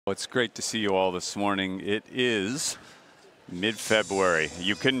Well, it's great to see you all this morning. It is mid-February.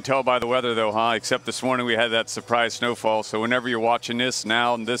 You couldn't tell by the weather, though, huh? Except this morning we had that surprise snowfall. So whenever you're watching this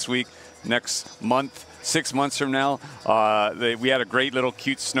now and this week, next month, 6 months from now, we had a great little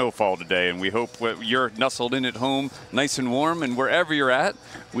cute snowfall today, and we hope you're nestled in at home nice and warm, and wherever you're at,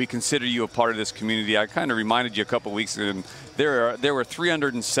 we consider you a part of this community. I kind of reminded you a couple weeks ago, there were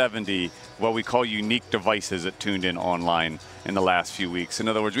 370 what we call unique devices that tuned in online in the last few weeks. In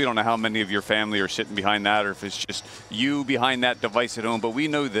other words, we don't know how many of your family are sitting behind that or if it's just you behind that device at home, but we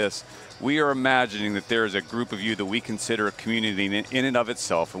know this. We are imagining that there is a group of you that we consider a community in and of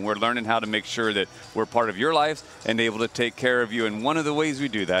itself, and we're learning how to make sure that we're part of your lives and able to take care of you. And one of the ways we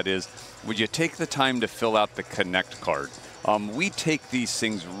do that is, would you take the time to fill out the Connect card? We take these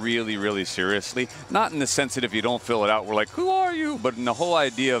things really, really seriously, not in the sense that if you don't fill it out, we're like, who are you? But in the whole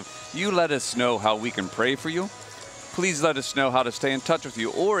idea of you let us know how we can pray for you. Please let us know how to stay in touch with you,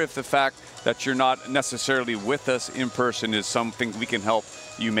 or if the fact that you're not necessarily with us in person is something we can help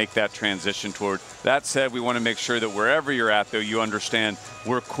you make that transition toward. That said, we want to make sure that wherever you're at, though, you understand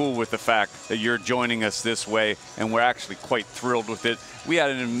we're cool with the fact that you're joining us this way, and we're actually quite thrilled with it. We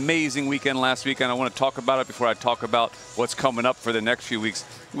had an amazing weekend last weekend. I want to talk about it before I talk about what's coming up for the next few weeks.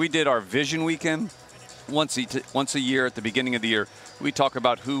 We did our Vision Weekend once a year at the beginning of the year. We talk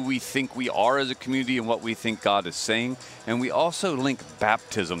about who we think we are as a community and what we think God is saying. And we also link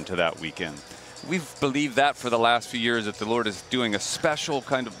baptism to that weekend. We've believed that for the last few years, that the Lord is doing a special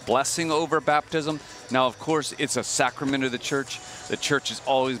kind of blessing over baptism. Now, of course, it's a sacrament of the church. The church has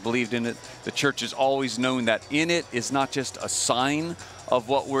always believed in it. The church has always known that in it is not just a sign of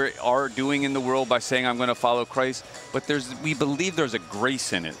what we are doing in the world by saying, I'm going to follow Christ, but we believe there's a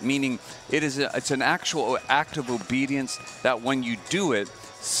grace in it, meaning it's an actual act of obedience that when you do it,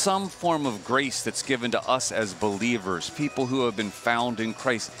 some form of grace that's given to us as believers, people who have been found in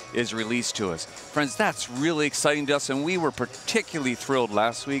Christ, is released to us. Friends, that's really exciting to us, and we were particularly thrilled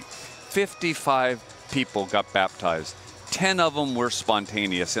last week. 55 people got baptized. 10 of them were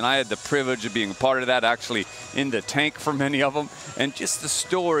spontaneous, and I had the privilege of being a part of that, actually in the tank for many of them, and just the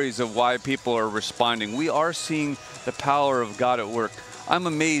stories of why people are responding. We are seeing the power of God at work. I'm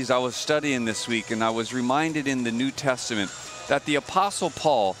amazed. I was studying this week, and I was reminded in the New Testament that the Apostle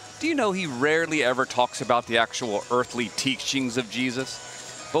Paul, do you know he rarely ever talks about the actual earthly teachings of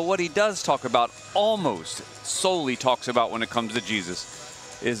Jesus? But what he does talk about, almost solely talks about when it comes to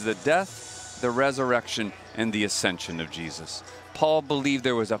Jesus, is the death, the resurrection, and the ascension of Jesus. Paul believed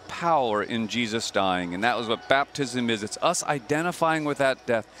there was a power in Jesus dying, and that was what baptism is. It's us identifying with that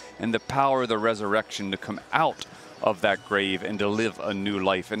death and the power of the resurrection to come out of that grave and to live a new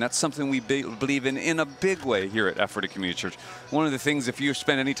life. And that's something we believe in a big way here at Ephrata Community Church. One of the things, if you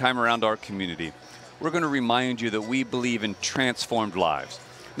spend any time around our community, we're going to remind you that we believe in transformed lives.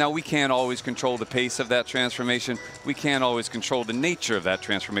 Now, we can't always control the pace of that transformation. We can't always control the nature of that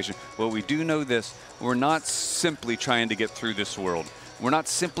transformation. But we do know this: we're not simply trying to get through this world. We're not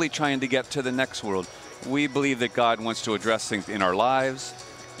simply trying to get to the next world. We believe that God wants to address things in our lives,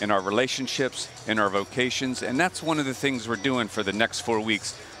 in our relationships, in our vocations, and that's one of the things we're doing for the next 4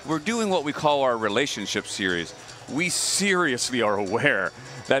 weeks. We're doing what we call our relationship series. We seriously are aware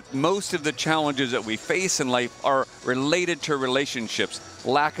that most of the challenges that we face in life are related to relationships,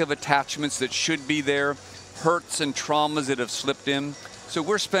 lack of attachments that should be there, hurts and traumas that have slipped in. So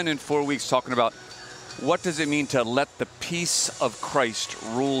we're spending 4 weeks talking about what does it mean to let the peace of Christ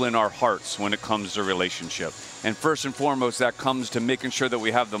rule in our hearts when it comes to relationship. And first and foremost, that comes to making sure that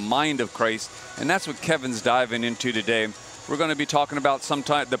we have the mind of Christ. And that's what Kevin's diving into today. We're going to be talking about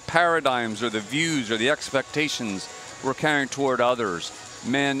sometimes the paradigms or the views or the expectations we're carrying toward others,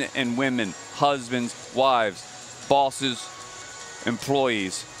 men and women, husbands, wives, bosses,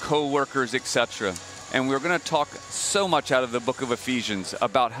 employees, co-workers, etc. And we're going to talk so much out of the book of Ephesians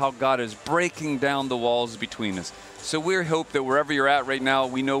about how God is breaking down the walls between us. So we hope that wherever you're at right now,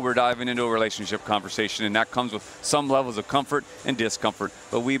 we know we're diving into a relationship conversation, and that comes with some levels of comfort and discomfort.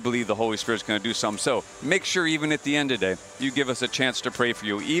 But we believe the Holy Spirit's going to do something. So make sure even at the end today, you give us a chance to pray for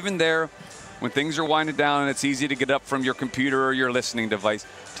you. Even there, when things are winding down and it's easy to get up from your computer or your listening device,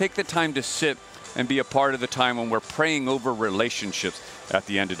 take the time to sit and be a part of the time when we're praying over relationships at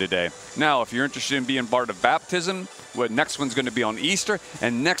the end of the day. Now, if you're interested in being part of baptism, next one's going to be on Easter,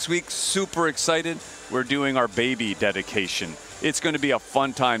 and next week, super excited, we're doing our baby dedication. It's going to be a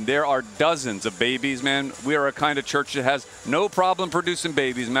fun time. There are dozens of babies, man. We are a kind of church that has no problem producing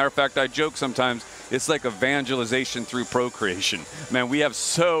babies. Matter of fact, I joke sometimes, it's like evangelization through procreation. Man, we have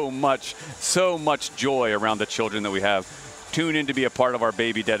so much joy around the children that we have. tune in to be a part of our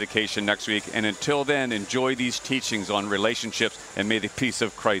baby dedication next week. And until then, enjoy these teachings on relationships, and may the peace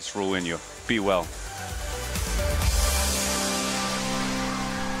of Christ rule in you. Be well.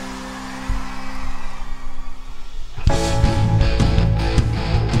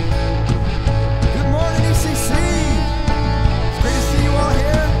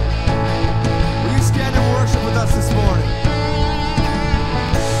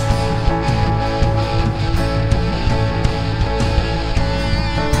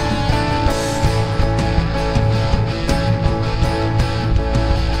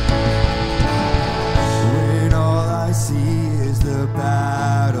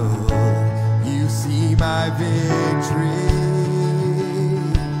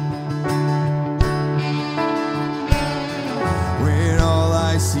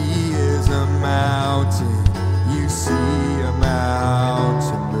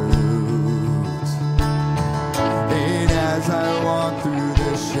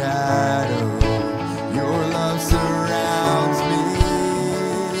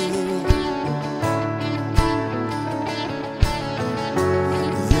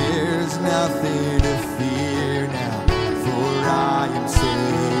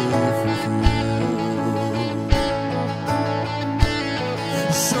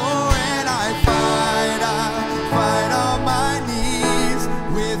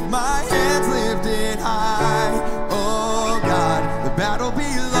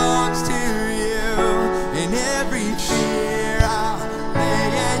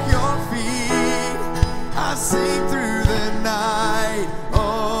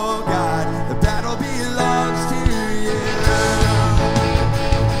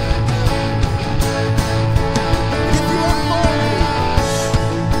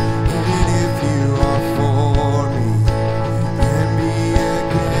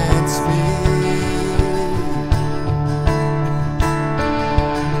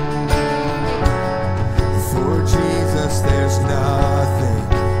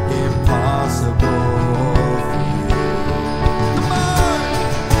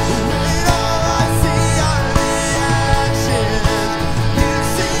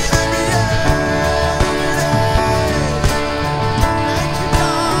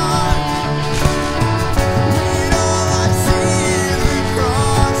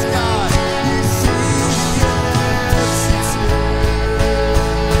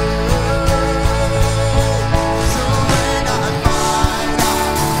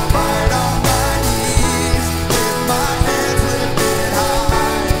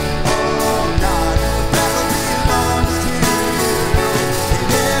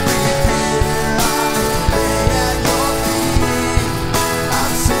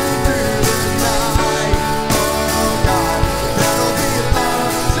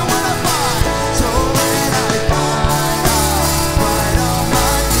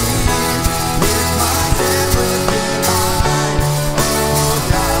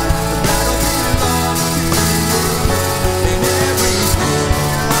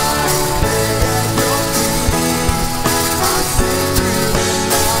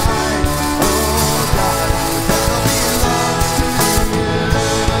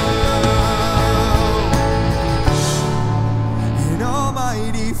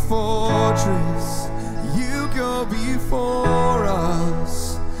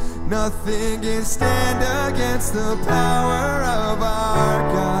 Nothing can stand against the power of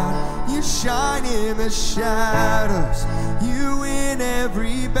our God. You shine in the shadows, you win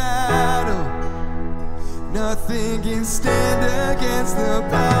every battle. Nothing can stand against the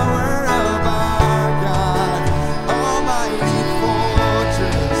power of our God. Almighty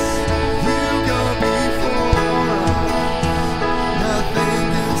fortress, you go before us. Nothing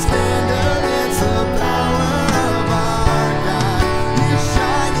can stand against the power of our God. You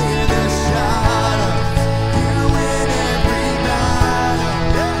shine in the shadows, you win every battle.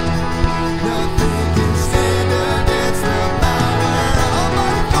 Nothing can stand against the power of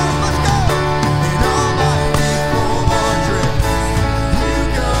our God. Let's go! An almighty fortress, you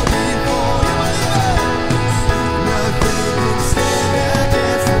go before us.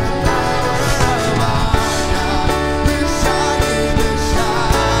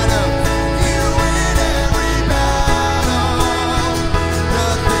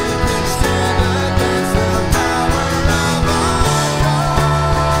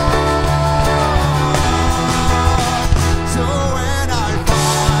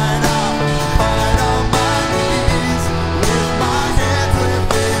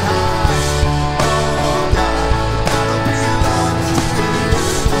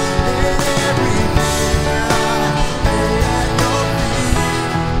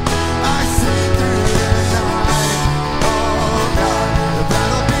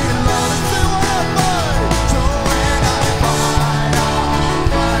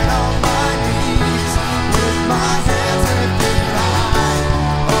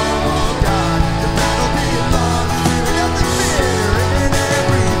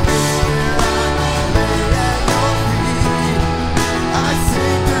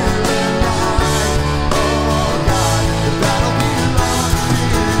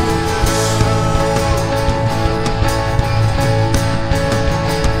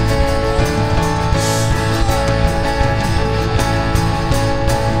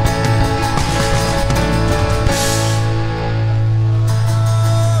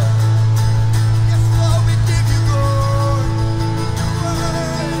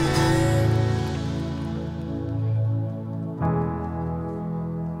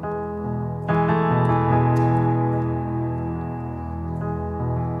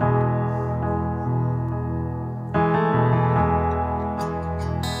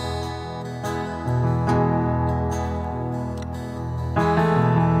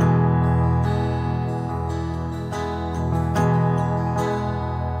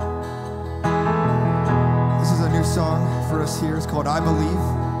 verse here. It's called I Believe.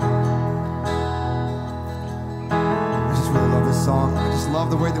 I just really love this song. I just love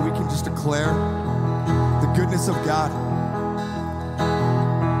the way that we can just declare the goodness of God.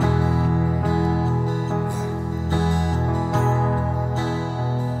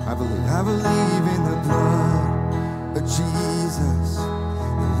 I believe in the blood of Jesus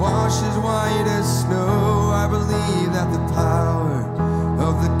that washes white as snow. I believe that the power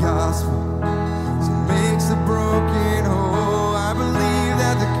of the gospel makes the broken whole. I believe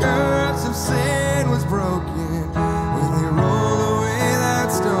that the curse of sin was broken when they roll away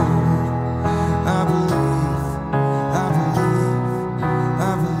that stone. I believe, I believe,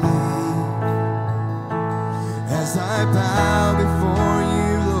 I believe. As I bow before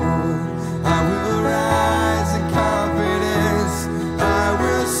you, I will rise in confidence. I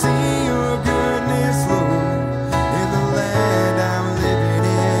will see your goodness, Lord, in the land I'm living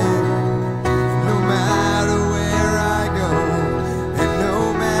in. No matter where I go, and no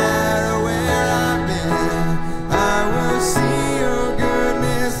matter where I've been, I will see your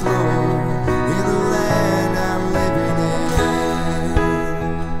goodness, Lord, in the land I'm living in.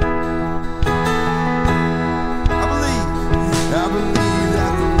 I believe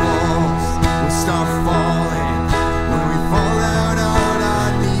that the walls start falling when we fall down on our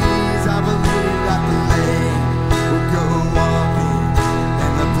knees. I believe that the lame will go walking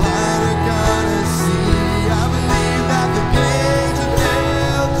and the blind are gonna see. I believe that the gates of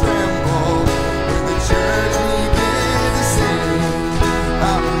hell tremble when the church begins to sing.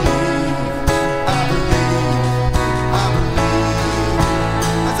 I believe, I believe, I believe.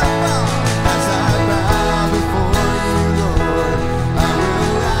 As I bow before you, Lord, I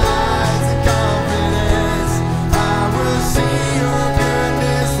will rise in confidence. I will see your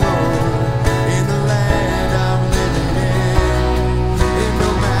goodness, Lord, in the land I'm living in. And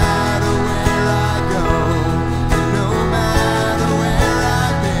no matter where I go, and no matter where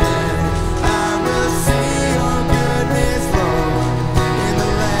I've been, I will see your goodness, Lord, in the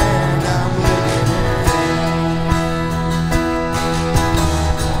land I'm living in.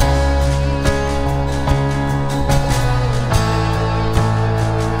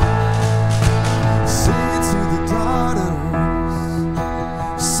 Sing it to the daughters,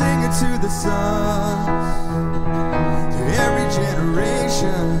 sing it to the sons, to every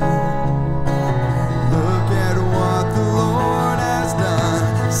generation. Look at what the Lord has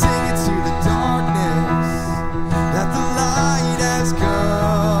done. Sing it to the darkness, that the light has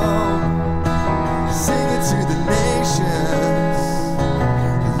come. Sing it to the nations.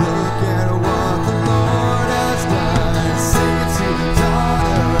 Look at what the Lord has done. Sing it to the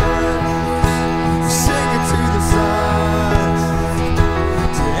daughters, sing it to the sons,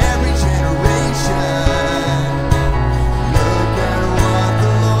 to every generation. Look at what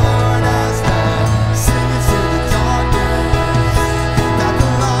the Lord has done. Sing it to the darkness, that the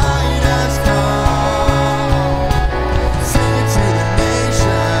light has come. Sing it to the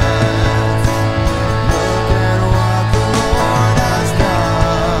nations. Look at what the Lord has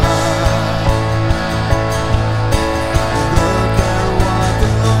done. Look at what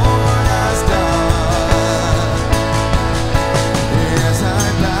the Lord has done. As I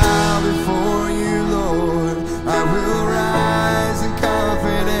bow before you, Lord, I will rise in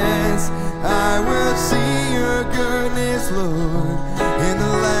confidence. I will see your goodness, Lord, in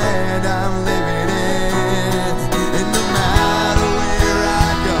the land I'm living in. And no matter where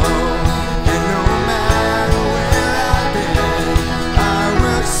I go, and no matter where I've been, I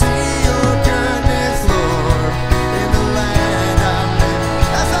will see your goodness, Lord, in the land I'm living.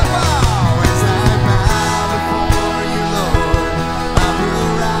 As I bow before you, Lord, I will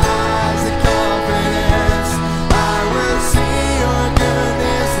rise in confidence. I will see your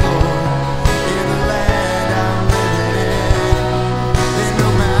goodness, Lord, in the land I'm living in. And no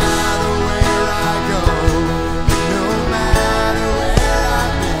matter where I go, no matter where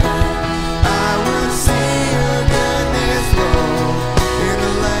I've been, I will see your goodness, Lord, in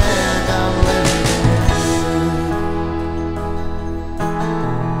the land I'm living in.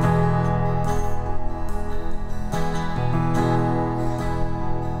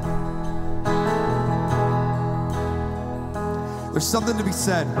 There's something to be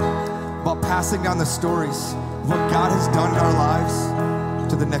said about passing down the stories of what God has done in our lives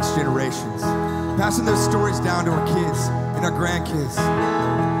to the next generations. Passing those stories down to our kids and our grandkids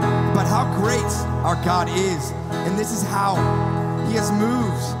about how great our God is. And this is how He has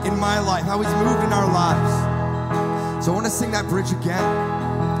moved in my life, how He's moved in our lives. So I want to sing that bridge again.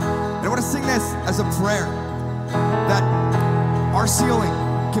 And I want to sing this as a prayer that our ceiling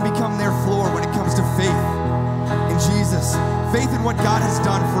can become their floor when it comes to faith in Jesus, faith in what God has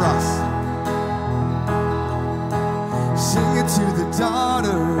done for us. Sing it to the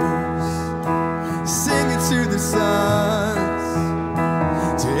daughters, sing it to the sons,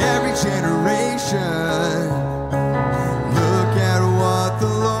 to every generation. Look at what the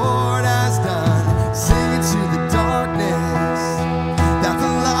Lord has done. Sing it to the darkness, that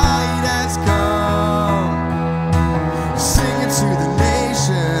the light has come. Sing it to the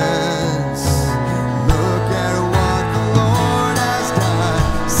nations. Look at what the Lord has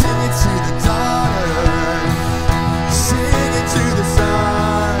done. Sing it to the daughters, sing it to the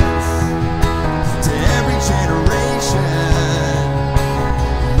sons, to every generation.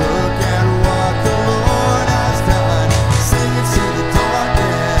 Look at what the Lord has done. Sing it to the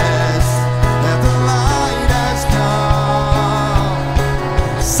darkness, that the light has come.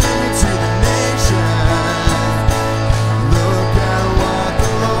 Sing it to the nations. Look at what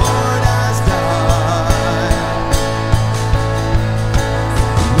the Lord has done.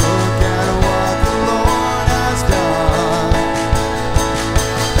 Look at what the Lord has done.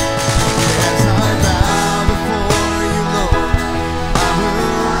 As I bow before you, Lord, I will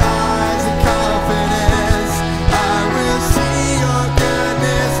rise in confidence. I will see your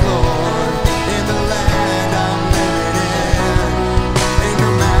goodness, Lord, in the land I'm living in. And no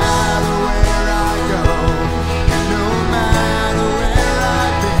matter where I go, and no matter where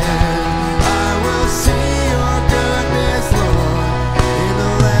I've been, I will see your goodness, Lord, in the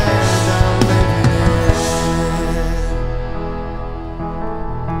land I'm living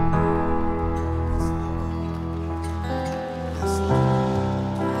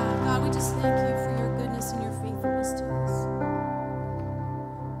God, we just thank you for your goodness and your faithfulness to us.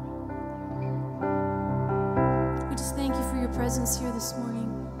 We just thank you for your presence here this morning.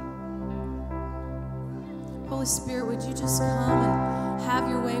 Holy Spirit, would you just come and have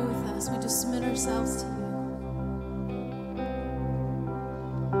your way with us? We just submit ourselves to you.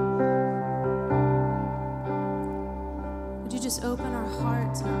 Would you just open our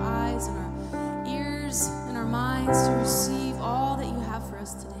hearts and our eyes and our ears and our minds to receive all that you have for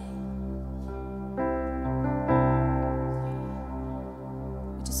us today?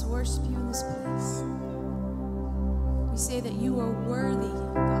 We just worship you in this place. We say that you are worthy,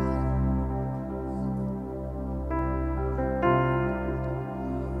 God.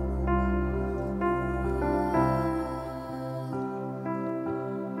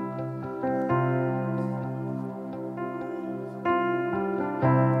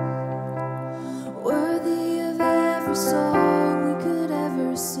 Worthy of every song we could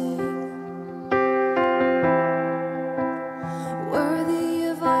ever sing, worthy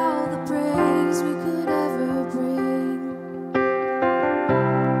of all the praise we could ever bring.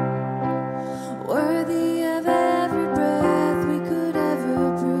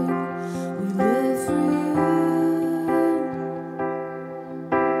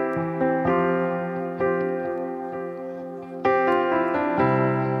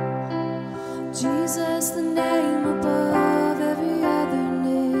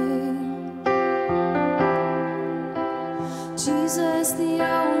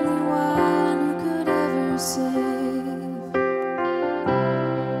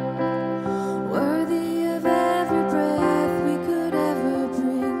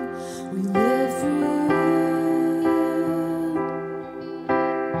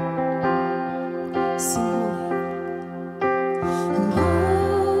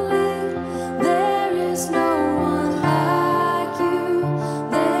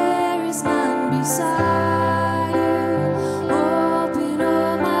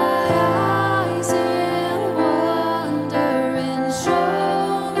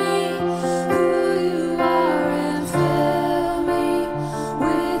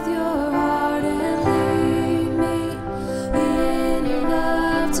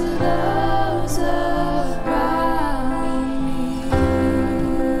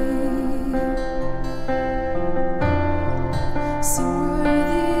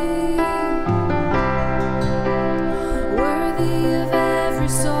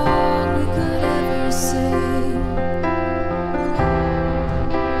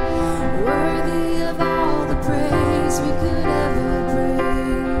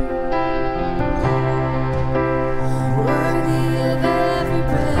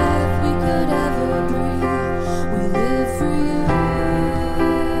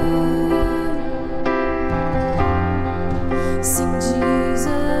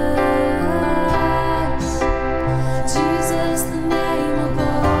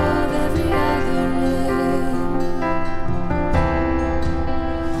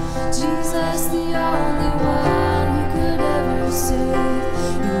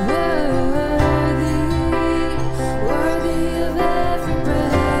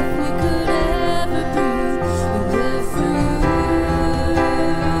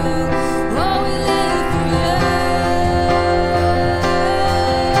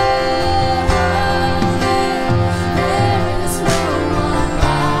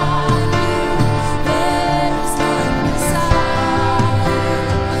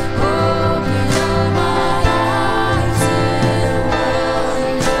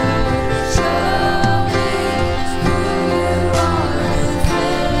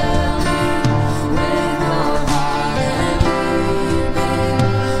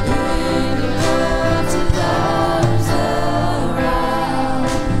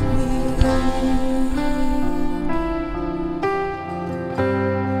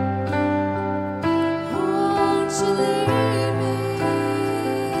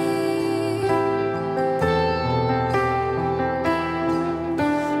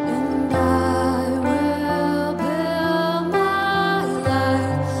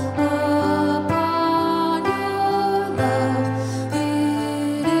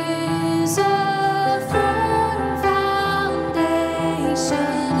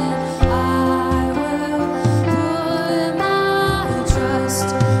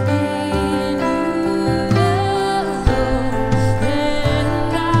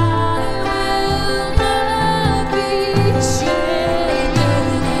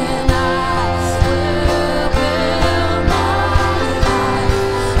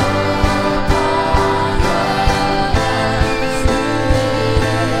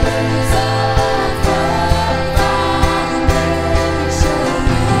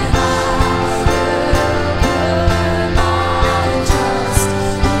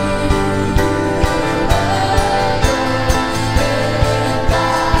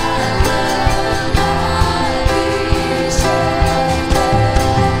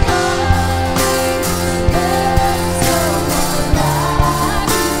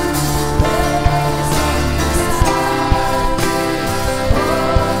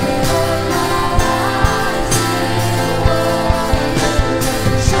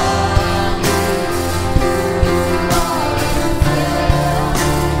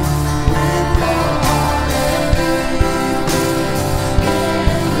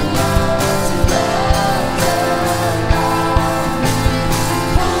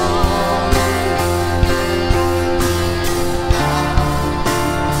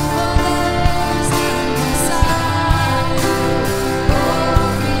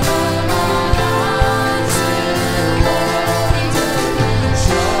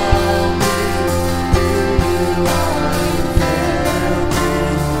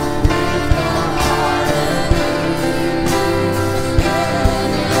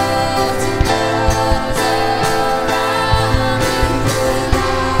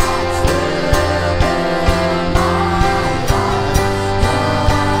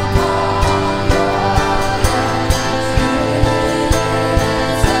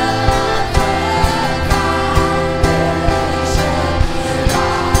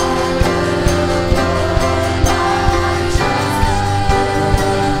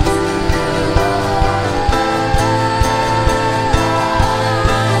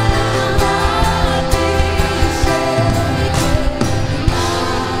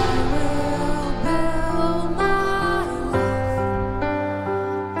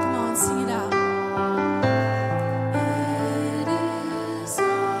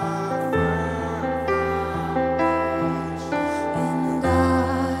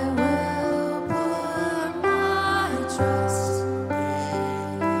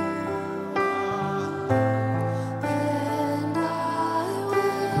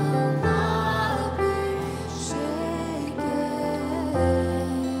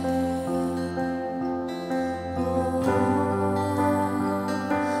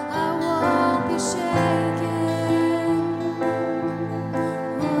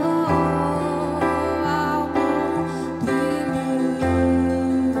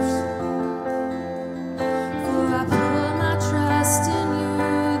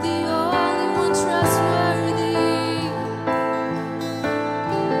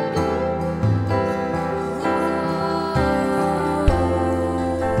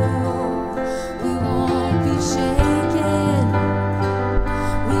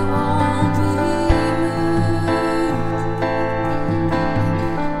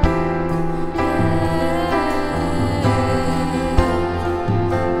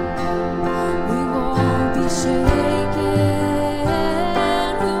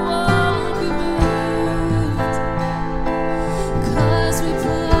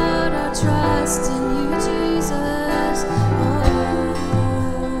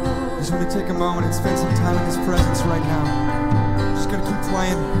 encourage you to take a moment and spend some time in His presence right now. Just gonna keep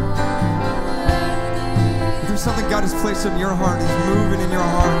playing. If there's something God has placed in your heart, He's moving in your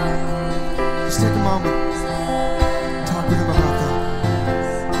heart, just take a moment. Talk with Him about that.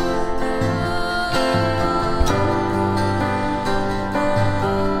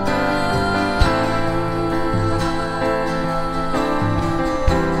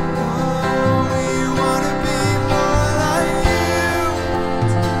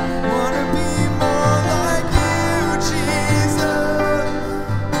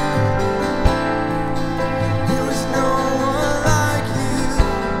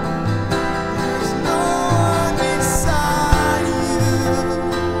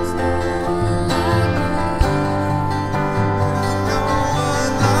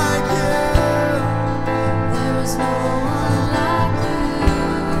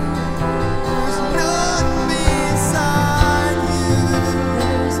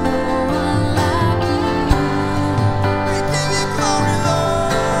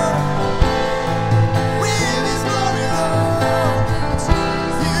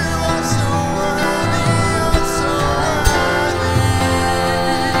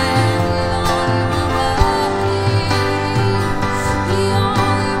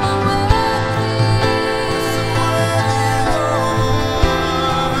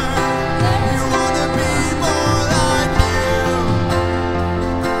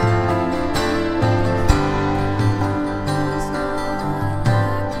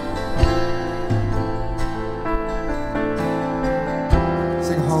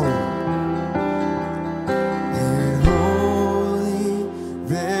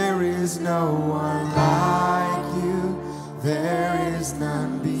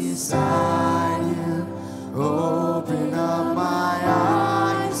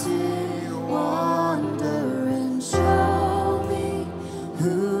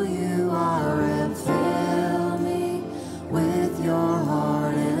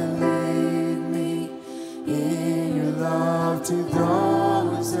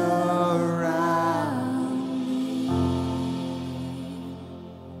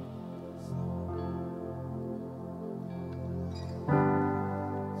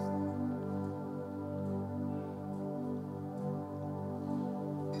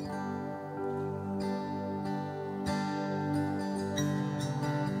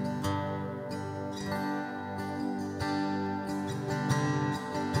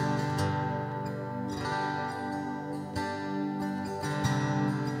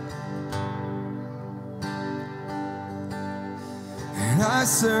 I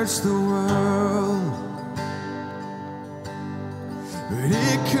searched the world, but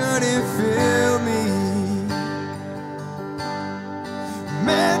it couldn't fill me.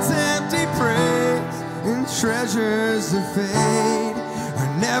 Man's empty praise and treasures of fate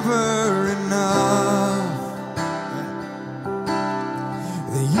are never enough.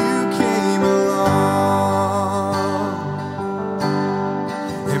 Then you came along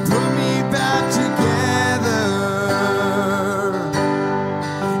and put me back together.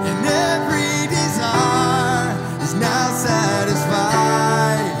 Now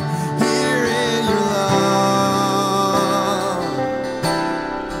satisfied here in your love.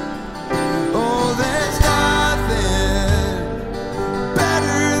 Oh, there's nothing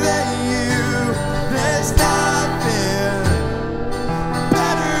better than you. There's nothing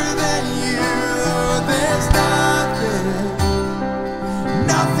better than you. There's nothing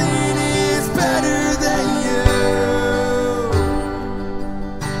is better than you.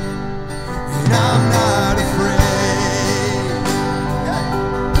 And I'm not afraid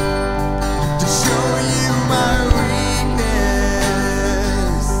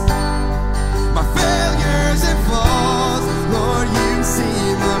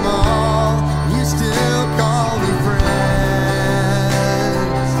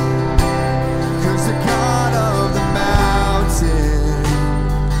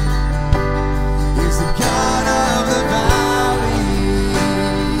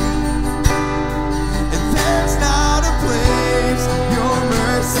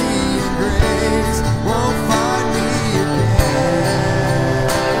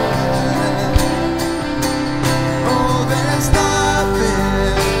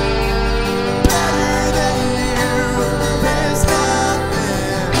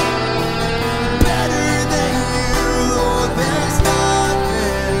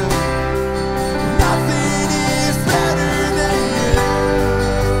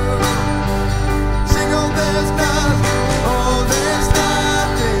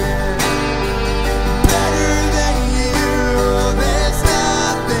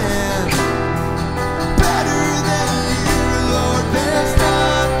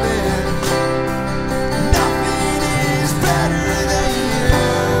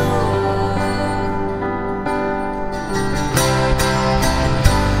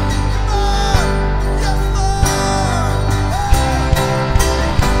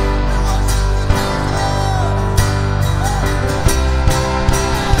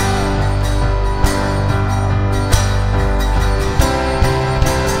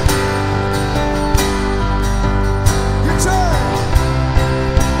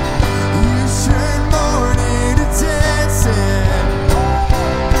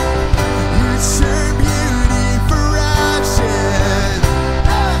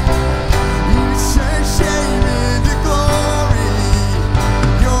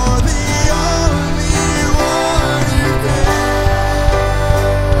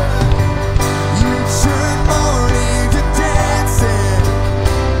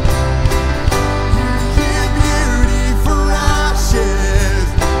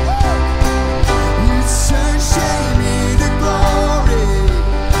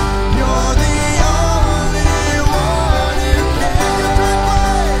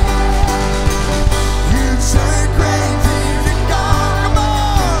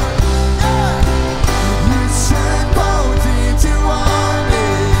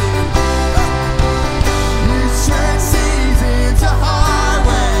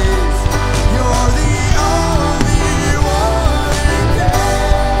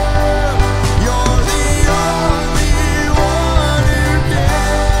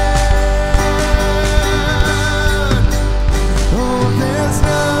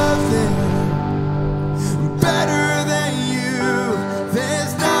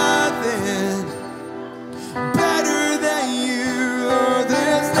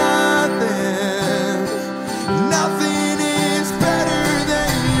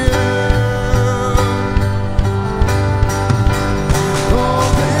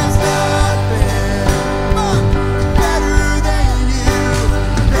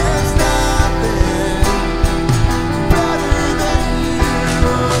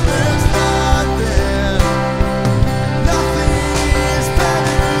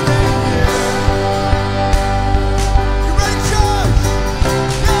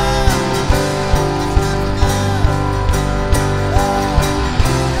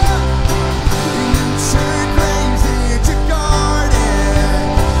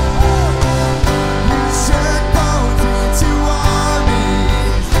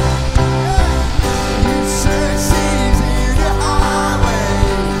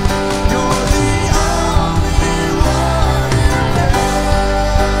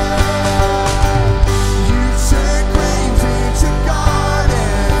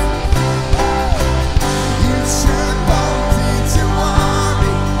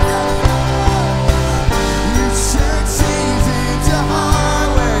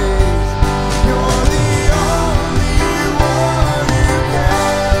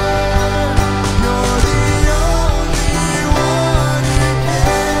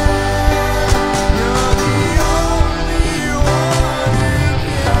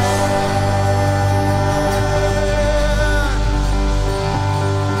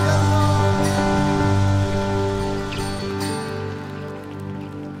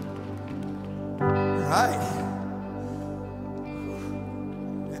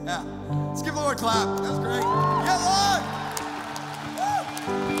Yeah. Let's give the Lord a clap. That was great. Yeah, Lord. Woo.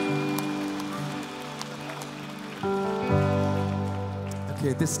 Okay,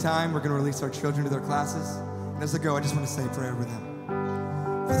 at this time, we're going to release our children to their classes. And as they go, I just want to say a prayer over them.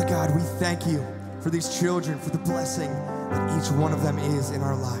 Father God, we thank you for these children, for the blessing that each one of them is in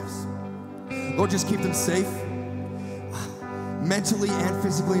our lives. Lord, just keep them safe, mentally and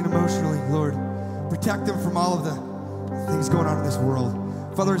physically and emotionally, Lord. Protect them from all of the things going on in this world.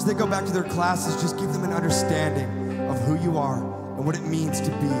 Father, as they go back to their classes, just give them an understanding of who you are and what it means to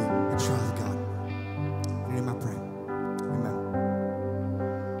be a child of God. In your name I pray. Amen.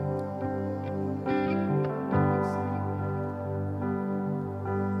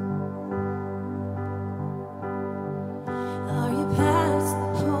 Are you past the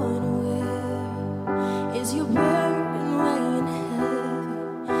point where is your burden weighing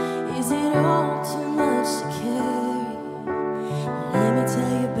heavy? Is it all too much to carry? Let me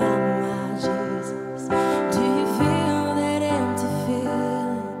tell you about my Jesus. Do you feel that empty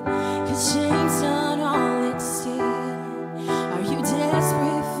feeling? 'Cause shame's done all it's stealing. Are you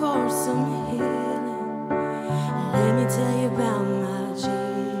desperate for some healing? Let me tell you about my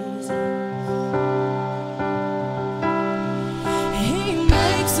Jesus. He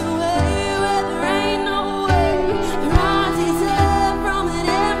makes a way where there ain't no way. Rises up from an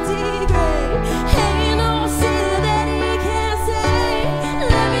empty grave. Ain't no sin that he can't save.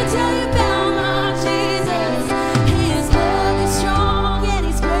 Let me tell you about my Jesus. His love is strong and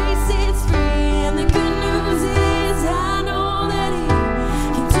his grace is free. And the good news is I know that he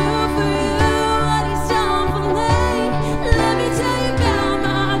can do for you what he's done for me. Let me tell you about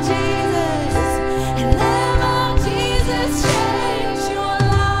my Jesus. And let my Jesus change your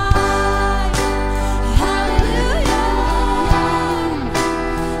life. Hallelujah.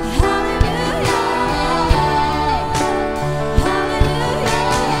 Hallelujah.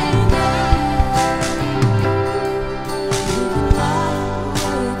 Living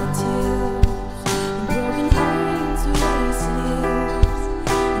life with the tears and broken hands, wasted years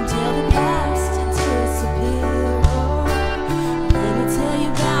until the past had disappeared. Let me tell you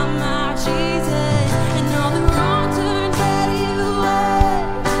about my Jesus and all the wrong turns that you made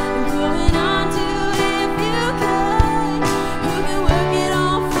and going on to if you could, who can work it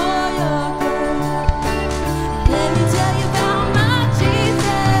all for your good. Let me tell you about my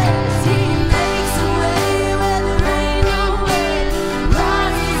Jesus. He makes a way where there ain't no way.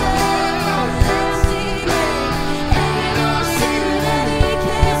 Rises up from an empty grave. Ain't no sin that he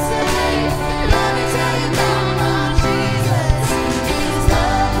can't save. Let me tell you about my Jesus. His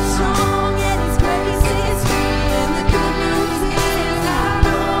love is strong and his grace is free. And the good news is I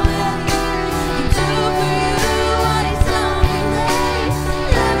know that he can do for you what he's done for me.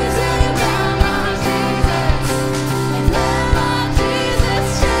 Let me tell you about my Jesus. And let my Jesus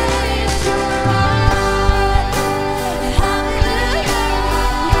change your life. Hallelujah.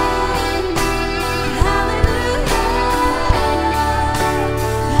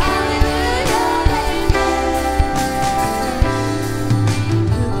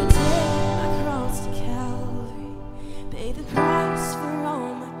 Who would take my cross to Calvary, pay the price for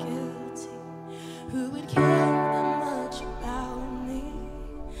all my guilty? Who would care that much about me?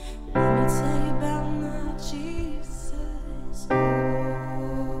 Let me tell you about my Jesus.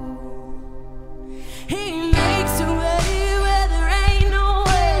 He makes a way where there ain't no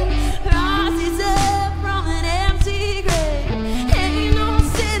way. Rises up from an empty grave. Ain't no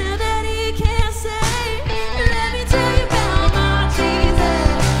sinner that he can't save. Let me tell you about my Jesus.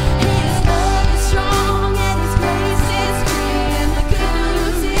 His love is strong and his grace is free. And the good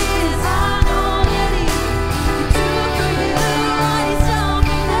news is I know that he can do for you what he's done for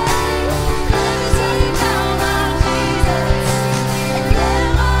me. Let me tell you about my Jesus. And let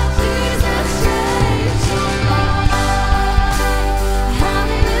my Jesus change your life.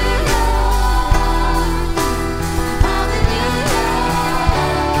 Hallelujah.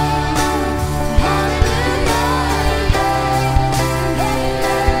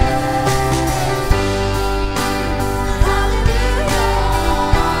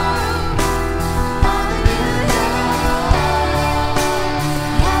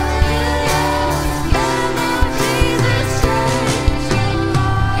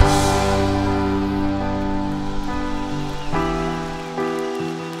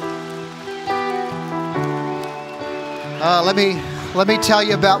 Let me tell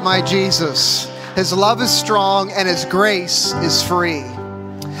you about my Jesus. His love is strong and his grace is free.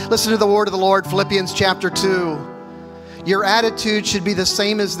 Listen to the word of the Lord, Philippians chapter 2. Your attitude should be the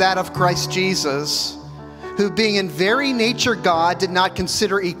same as that of Christ Jesus, who being in very nature God did not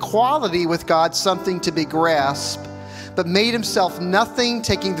consider equality with God something to be grasped, but made himself nothing,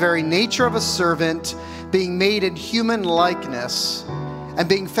 taking the very nature of a servant, being made in human likeness. And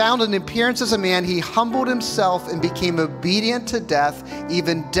being found in appearance as a man, he humbled himself and became obedient to death,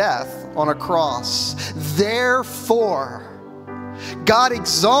 even death on a cross. Therefore, God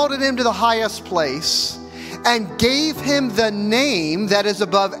exalted him to the highest place and gave him the name that is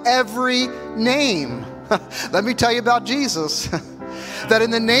above every name. Let me tell you about Jesus. That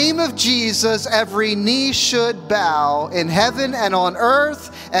in the name of Jesus, every knee should bow in heaven and on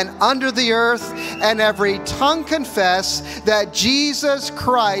earth and under the earth, and every tongue confess that Jesus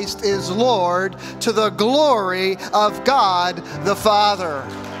Christ is Lord, to the glory of God the Father.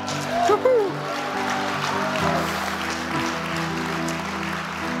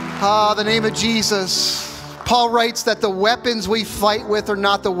 The name of Jesus. Paul writes that the weapons we fight with are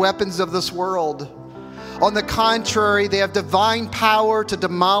not the weapons of this world. On the contrary, they have divine power to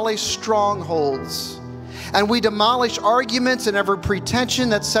demolish strongholds. And we demolish arguments and every pretension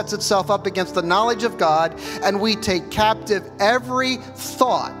that sets itself up against the knowledge of God. And we take captive every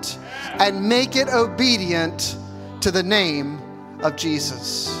thought and make it obedient to the name of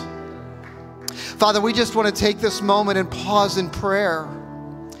Jesus. Father, we just want to take this moment and pause in prayer,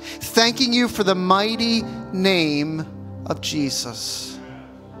 thanking you for the mighty name of Jesus.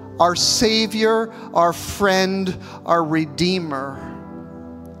 Our Savior, our friend, our Redeemer.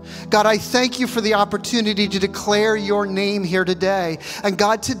 God, I thank you for the opportunity to declare your name here today. And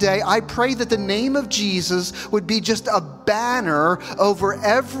God, today, I pray that the name of Jesus would be just a banner over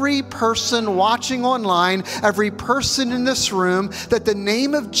every person watching online, every person in this room, that the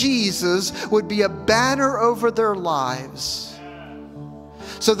name of Jesus would be a banner over their lives.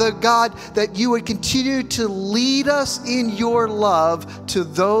 So that, God, that you would continue to lead us in your love to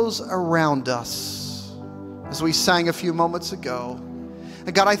those around us, as we sang a few moments ago.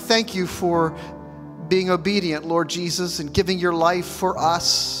 And God, I thank you for being obedient, Lord Jesus, and giving your life for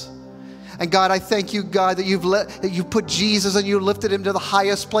us. And God, I thank you, God, that you've put Jesus and you lifted him to the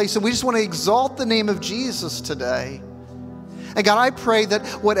highest place. And we just want to exalt the name of Jesus today. And God, I pray that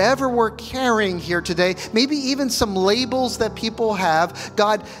whatever we're carrying here today, maybe even some labels that people have,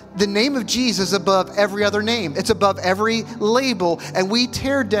 God, the name of Jesus is above every other name. It's above every label. And we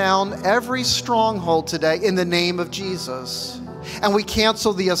tear down every stronghold today in the name of Jesus. And we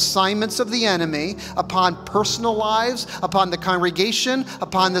cancel the assignments of the enemy upon personal lives, upon the congregation,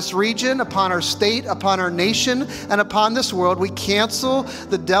 upon this region, upon our state, upon our nation, and upon this world. We cancel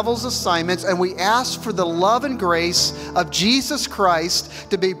the devil's assignments, and we ask for the love and grace of Jesus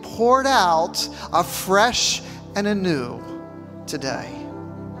Christ to be poured out afresh and anew today.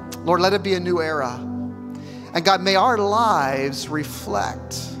 Lord, let it be a new era. And God, may our lives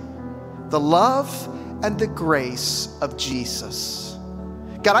reflect the love and the grace of Jesus.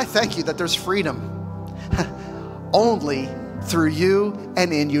 God, I thank you that there's freedom only through you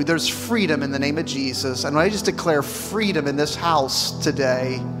and in you. There's freedom in the name of Jesus. And I just declare freedom in this house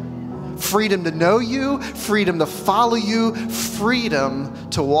today. Freedom to know you, freedom to follow you, freedom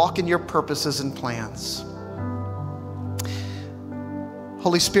to walk in your purposes and plans.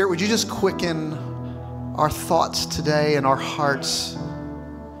 Holy Spirit, would you just quicken our thoughts today and our hearts?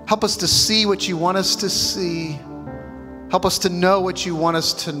 Help us to see what you want us to see. Help us to know what you want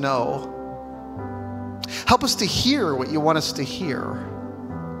us to know. Help us to hear what you want us to hear.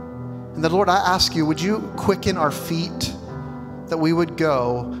 And then, Lord, I ask you, would you quicken our feet that we would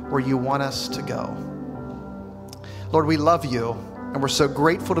go where you want us to go? Lord, we love you, and we're so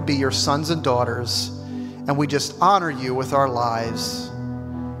grateful to be your sons and daughters, and we just honor you with our lives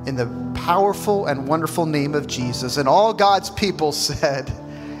in the powerful and wonderful name of Jesus. And all God's people said,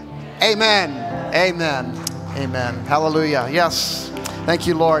 amen, amen, amen. Hallelujah. Yes. Thank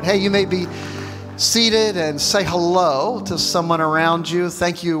you, Lord. Hey, you may be seated and say hello to someone around you.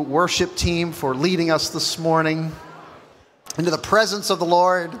 Thank you, worship team, for leading us this morning into the presence of the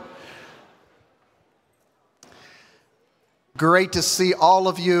Lord. Great to see all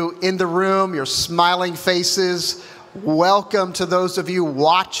of you in the room, your smiling faces. Welcome to those of you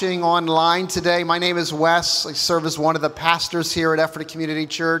watching online today. My name is Wes. I serve as one of the pastors here at Ephrata Community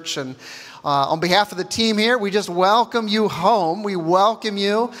Church. And on behalf of the team here, we just welcome you home. We welcome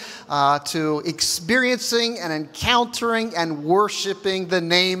you to experiencing and encountering and worshiping the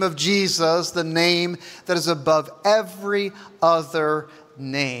name of Jesus, the name that is above every other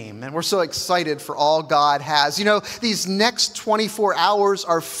name. And we're so excited for all God has. You know, these next 24 hours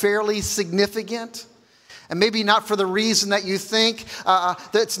are fairly significant. And maybe not for the reason that you think.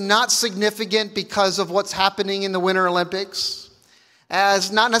 That's not significant because of what's happening in the Winter Olympics.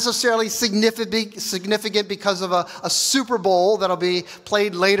 As not necessarily significant because of a Super Bowl that'll be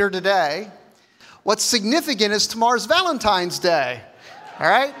played later today. What's significant is tomorrow's Valentine's Day. All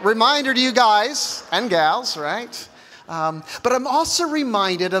right? Reminder to you guys and gals, right? But I'm also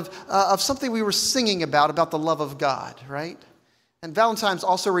reminded of something we were singing about the love of God, right? And Valentine's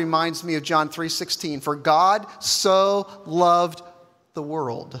also reminds me of John 3:16. For God so loved the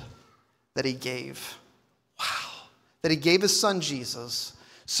world that he gave. Wow. That he gave his son Jesus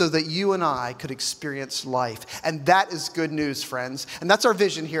so that you and I could experience life. And that is good news, friends. And that's our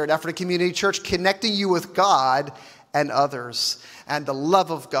vision here at Ephrata Community Church, connecting you with God and others, and the love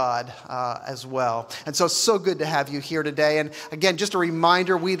of God as well. And so it's so good to have you here today. And again, just a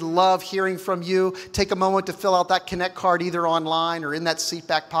reminder, we'd love hearing from you. Take a moment to fill out that Connect card either online or in that seat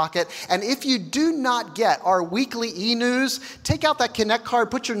back pocket. And if you do not get our weekly e-news, take out that Connect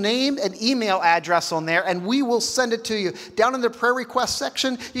card, put your name and email address on there, and we will send it to you. Down in the prayer request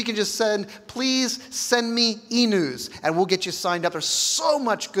section, you can just send, please send me e-news, and we'll get you signed up. There's so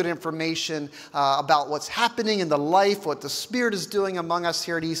much good information about what's happening in the life, what the Spirit is doing among us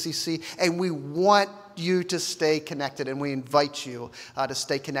here at ECC, and we want you to stay connected, and we invite you to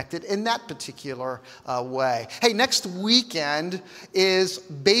stay connected in that particular way. Hey, next weekend is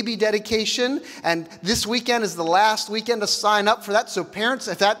baby dedication, and this weekend is the last weekend to sign up for that. So parents,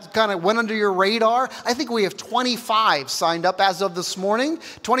 if that kind of went under your radar, I think we have 25 signed up as of this morning,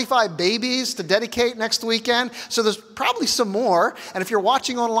 25 babies to dedicate next weekend. So there's probably some more, and if you're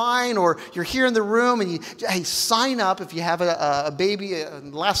watching online or you're here in the room and hey, sign up if you have a baby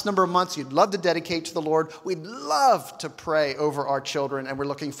in the last number of months you'd love to dedicate to the Lord. We'd love to pray over our children, and we're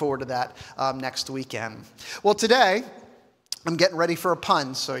looking forward to that next weekend. Well, today, I'm getting ready for a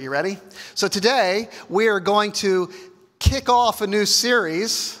pun, so you ready? So today, we are going to kick off a new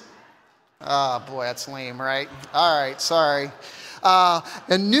series. Oh, boy, that's lame, right? All right, sorry.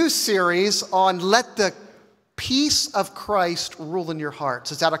 A new series on Let the Peace of Christ rule in your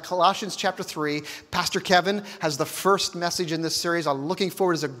hearts. It's out of Colossians chapter 3. Pastor Kevin has the first message in this series. I'm looking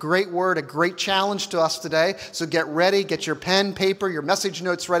forward. It's a great word, a great challenge to us today. So get ready, get your pen, paper, your message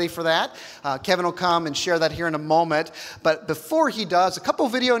notes ready for that. Kevin will come and share that here in a moment. But before he does, a couple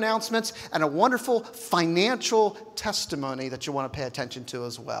video announcements and a wonderful financial testimony that you want to pay attention to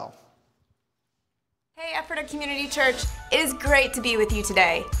as well. Hey Ephrata Community Church, it is great to be with you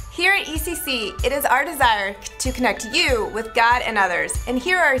today. Here at ECC, it is our desire to connect you with God and others, and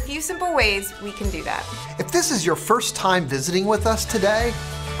here are a few simple ways we can do that. If this is your first time visiting with us today,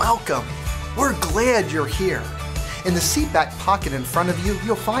 welcome. We're glad you're here. In the seat back pocket in front of you,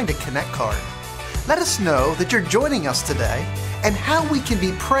 you'll find a Connect card. Let us know that you're joining us today and how we can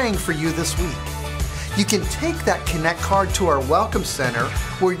be praying for you this week. You can take that Connect card to our Welcome Center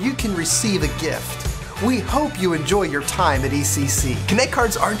where you can receive a gift. We hope you enjoy your time at ECC. Connect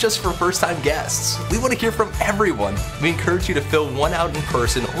cards aren't just for first-time guests. We want to hear from everyone. We encourage you to fill one out in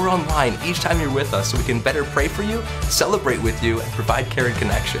person or online each time you're with us so we can better pray for you, celebrate with you, and provide care and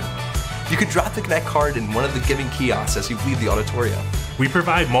connection. You could drop the Connect card in one of the giving kiosks as you leave the auditorium. We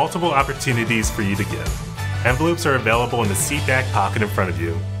provide multiple opportunities for you to give. Envelopes are available in the seat back pocket in front of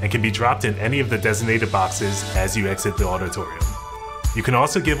you and can be dropped in any of the designated boxes as you exit the auditorium. You can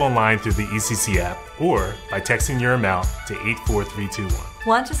also give online through the ECC app or by texting your amount to 84321.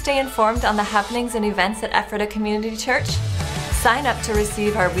 Want to stay informed on the happenings and events at Ephrata Community Church? Sign up to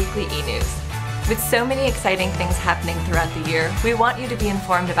receive our weekly e-news. With so many exciting things happening throughout the year, we want you to be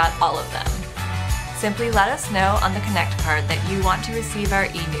informed about all of them. Simply let us know on the Connect card that you want to receive our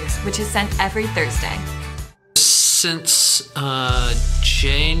e-news, which is sent every Thursday. Since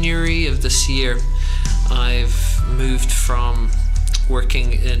January of this year, I've moved from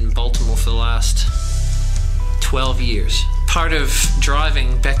working in Baltimore for the last 12 years. Part of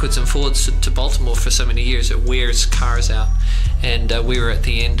driving backwards and forwards to Baltimore for so many years, it wears cars out. And we were at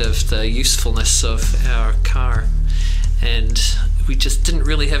the end of the usefulness of our car. And we just didn't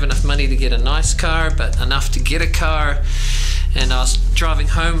really have enough money to get a nice car, but enough to get a car. And I was driving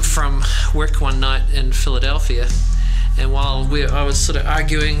home from work one night in Philadelphia. And while I was sort of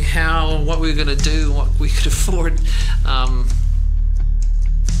arguing what we were going to do, what we could afford,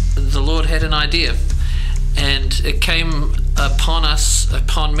 the Lord had an idea, and it came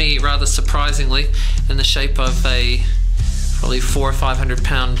upon me rather surprisingly in the shape of a probably 400 or 500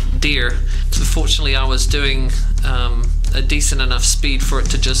 pound deer. So fortunately I was doing a decent enough speed for it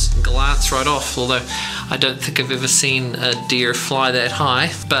to just glance right off, although I don't think I've ever seen a deer fly that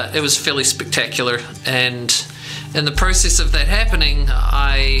high, but it was fairly spectacular. And in the process of that happening,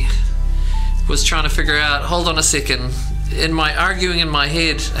 I was trying to figure out, hold on a second, in my arguing in my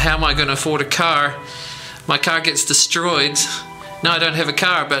head, how am I going to afford a car? My car gets destroyed. Now I don't have a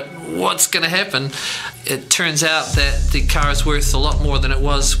car, but what's going to happen? It turns out that the car is worth a lot more than it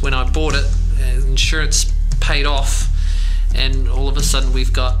was when I bought it, insurance paid off, and all of a sudden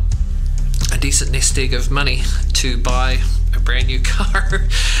we've got a decent nest egg of money to buy a brand new car.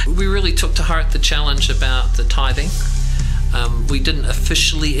 We really took to heart the challenge about the tithing. We didn't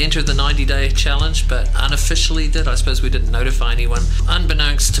officially enter the 90-day challenge, but unofficially did. I suppose we didn't notify anyone.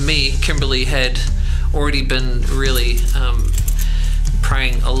 Unbeknownst to me, Kimberly had already been really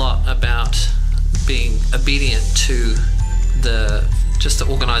praying a lot about being obedient to the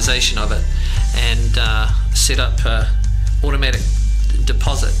organization of it, and set up automatic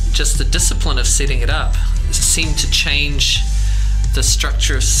deposit. Just the discipline of setting it up seemed to change the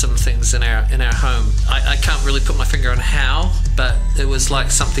structure of some things in our home. I can't really put my finger on how, but it was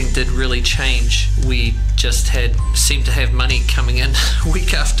like something did really change. We just seemed to have money coming in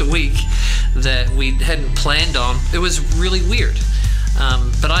week after week that we hadn't planned on. It was really weird.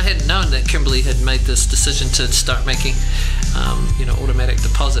 But I hadn't known that Kimberly had made this decision to start making automatic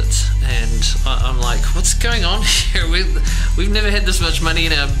deposits, and I'm like, what's going on here? We've never had this much money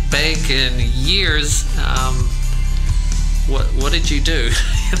in our bank in years. What did you do?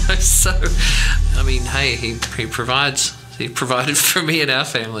 So I mean, hey, he provides. He provided for me and our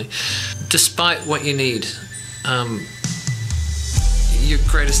family. Despite what you need, your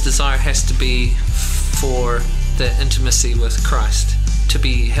greatest desire has to be for the intimacy with Christ, to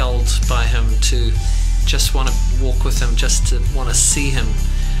be held by Him, to just want to walk with Him, just to want to see Him.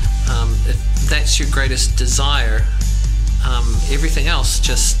 If that's your greatest desire, everything else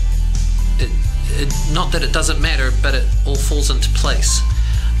just, not that it doesn't matter, but it all falls into place.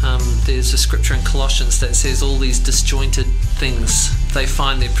 There's a scripture in Colossians that says all these disjointed things, they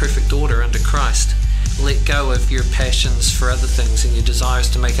find their perfect order under Christ. Let go of your passions for other things and your desires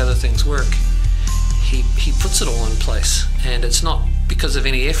to make other things work. He puts it all in place, and it's not because of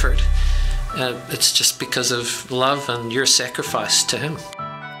any effort. It's just because of love and your sacrifice to Him.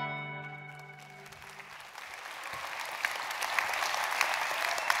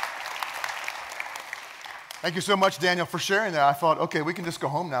 Thank you so much, Daniel, for sharing that. I thought, okay, we can just go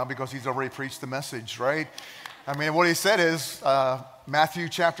home now because he's already preached the message, right? I mean, what he said is, Matthew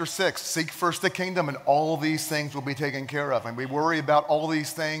chapter 6, seek first the kingdom and all these things will be taken care of. And we worry about all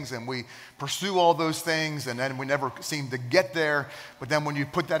these things and we pursue all those things and then we never seem to get there. But then when you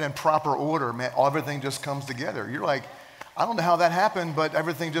put that in proper order, man, everything just comes together. You're like, I don't know how that happened, but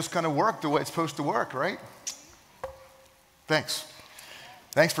everything just kind of worked the way it's supposed to work, right? Thanks.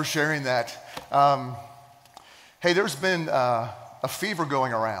 Thanks for sharing that. Hey, there's been a fever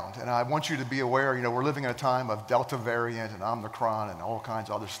going around, and I want you to be aware, we're living in a time of Delta variant and Omicron and all kinds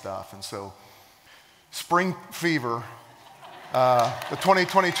of other stuff. And so spring fever, the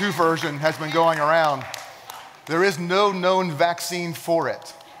 2022 version has been going around. There is no known vaccine for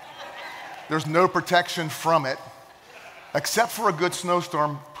it. There's no protection from it, except for a good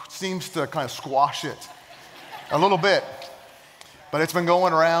snowstorm seems to kind of squash it a little bit. But it's been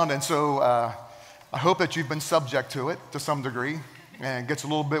going around, and so I hope that you've been subject to it to some degree, and it gets a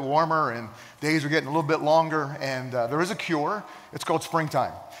little bit warmer and days are getting a little bit longer, and there is a cure. It's called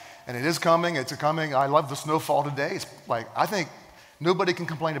springtime, and it is coming. It's coming. I love the snowfall today. It's like, I think nobody can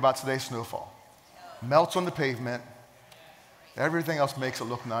complain about today's snowfall. Melts on the pavement. Everything else makes it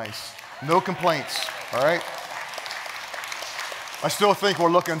look nice. No complaints, all right? I still think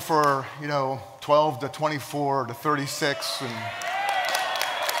we're looking for, 12 to 24 to 36, and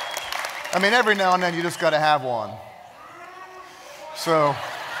I mean, every now and then you just got to have one. So,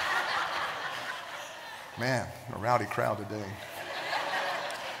 man, a rowdy crowd today.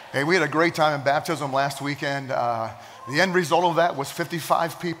 Hey, we had a great time in baptism last weekend. The end result of that was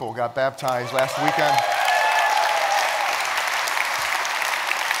 55 people got baptized last weekend.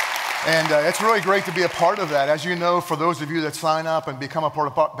 And it's really great to be a part of that. As you know, for those of you that sign up and become a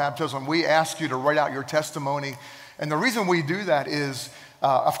part of baptism, we ask you to write out your testimony. And the reason we do that is,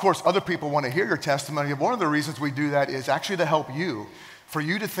 of course, other people want to hear your testimony. One of the reasons we do that is actually to help you, for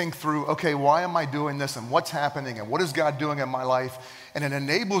you to think through, okay, why am I doing this and what's happening and what is God doing in my life? And it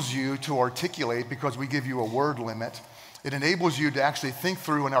enables you to articulate, because we give you a word limit. It enables you to actually think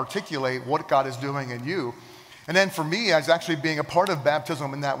through and articulate what God is doing in you. And then for me, as actually being a part of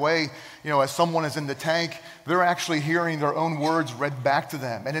baptism in that way, as someone is in the tank, they're actually hearing their own words read back to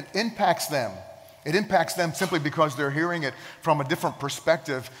them, and it impacts them. It impacts them simply because they're hearing it from a different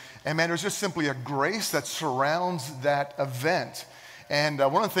perspective. And man, there's just simply a grace that surrounds that event. And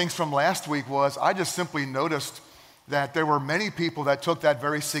one of the things from last week was I just simply noticed that there were many people that took that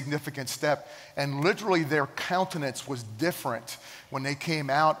very significant step, and literally their countenance was different when they came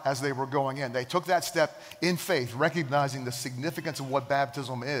out as they were going in. They took that step in faith, recognizing the significance of what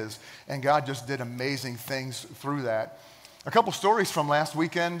baptism is, and God just did amazing things through that. A couple stories from last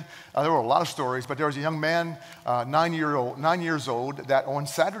weekend. There were a lot of stories, but there was a young man, 9 years old, that on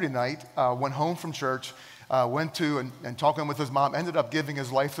Saturday night went home from church, went to and talking with his mom, ended up giving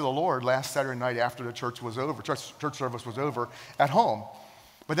his life to the Lord last Saturday night after the church service was over at home.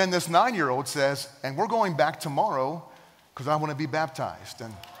 But then this 9-year-old says, and we're going back tomorrow because I want to be baptized.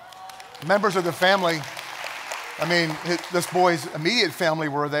 And members of the family, this boy's immediate family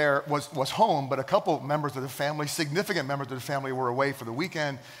were there, was home, but a couple members of the family, significant members of the family, were away for the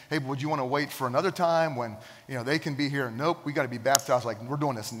weekend. Hey, would you want to wait for another time when they can be here? Nope, we got to be baptized. Like, we're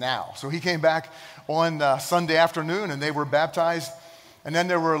doing this now. So he came back on Sunday afternoon, and they were baptized. And then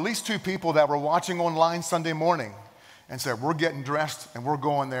there were at least 2 people that were watching online Sunday morning and said, we're getting dressed and we're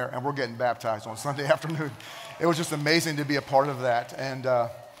going there and we're getting baptized on Sunday afternoon. It was just amazing to be a part of that.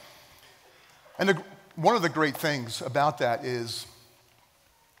 One of the great things about that is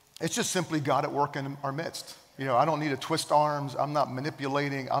it's just simply God at work in our midst. I don't need to twist arms. I'm not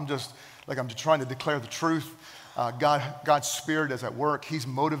manipulating. I'm just trying to declare the truth. God's Spirit is at work. He's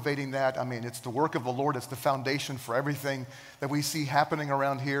motivating that. It's the work of the Lord. It's the foundation for everything that we see happening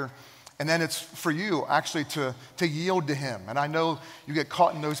around here. And then it's for you actually to yield to Him. And I know you get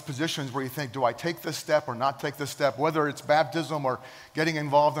caught in those positions where you think, do I take this step or not take this step? Whether it's baptism or getting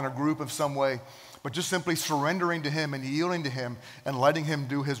involved in a group of some way. But just simply surrendering to Him and yielding to Him and letting Him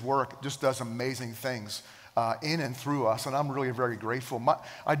do His work just does amazing things in and through us. And I'm really very grateful.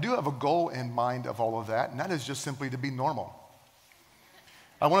 I do have a goal in mind of all of that, and that is just simply to be normal.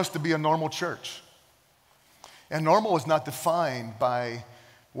 I want us to be a normal church. And normal is not defined by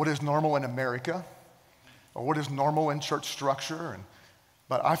what is normal in America or what is normal in church structure.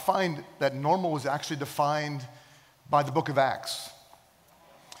 But I find that normal is actually defined by the book of Acts.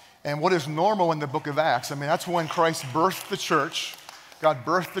 And what is normal in the book of Acts? That's when Christ birthed the church. God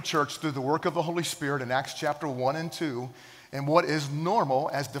birthed the church through the work of the Holy Spirit in Acts chapter 1 and 2. And what is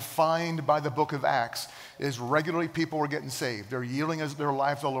normal, as defined by the book of Acts, is regularly people are getting saved. They're yielding their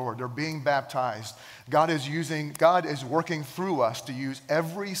life to the Lord. They're being baptized. God is working through us to use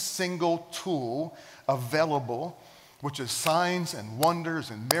every single tool available, which is signs and wonders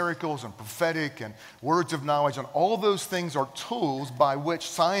and miracles and prophetic and words of knowledge. And all of those things are tools by which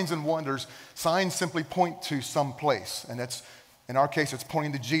signs and wonders, signs simply point to some place. And in our case, it's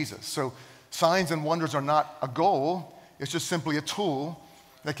pointing to Jesus. So signs and wonders are not a goal. It's just simply a tool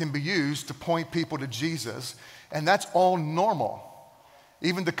that can be used to point people to Jesus. And that's all normal.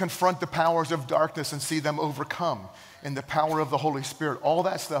 Even to confront the powers of darkness and see them overcome in the power of the Holy Spirit. All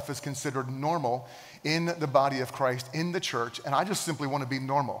that stuff is considered normal in the body of Christ, in the church, and I just simply want to be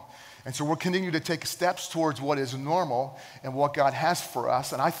normal. And so we'll continue to take steps towards what is normal and what God has for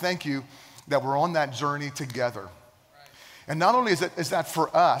us, and I thank you that we're on that journey together. And not only is that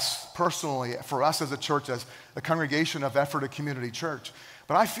for us personally, for us as a church, as the congregation of Ephrata Community Church,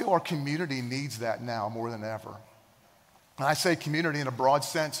 but I feel our community needs that now more than ever. And I say community in a broad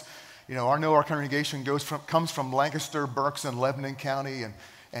sense. I know our congregation comes from Lancaster, Berks, and Lebanon County,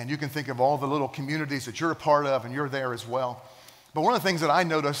 and you can think of all the little communities that you're a part of, and you're there as well. But one of the things that I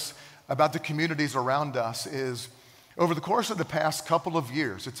notice about the communities around us is over the course of the past couple of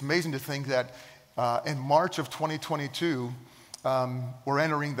years, it's amazing to think that in March of 2022, we're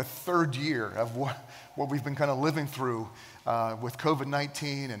entering the 3rd year of what we've been kind of living through with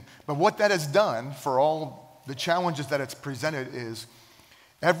COVID-19. But what that has done for all the challenges that it's presented is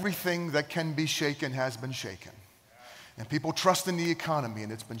everything that can be shaken has been shaken. And people trust in the economy,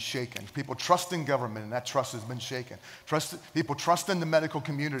 and it's been shaken. People trust in government, and that trust has been shaken. People trust in the medical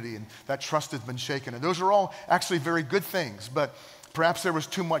community, and that trust has been shaken. And those are all actually very good things, but perhaps there was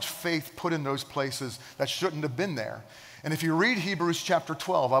too much faith put in those places that shouldn't have been there. And if you read Hebrews chapter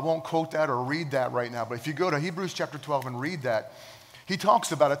 12, I won't quote that or read that right now, but if you go to Hebrews chapter 12 and read that, he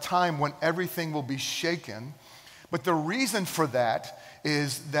talks about a time when everything will be shaken. But the reason for that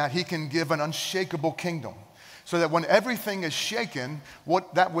is that he can give an unshakable kingdom. So that when everything is shaken,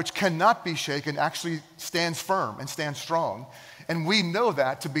 that which cannot be shaken actually stands firm and stands strong. And we know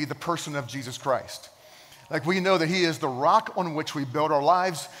that to be the person of Jesus Christ. Like, we know that He is the rock on which we build our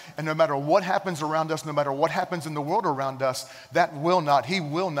lives, and no matter what happens around us, no matter what happens in the world around us, He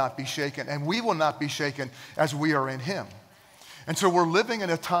will not be shaken, and we will not be shaken as we are in Him. And so we're living in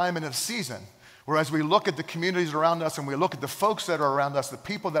a time and a season where, as we look at the communities around us and we look at the folks that are around us, the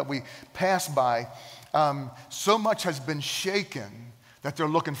people that we pass by, so much has been shaken that they're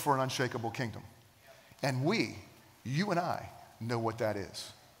looking for an unshakable kingdom. And you and I, know what that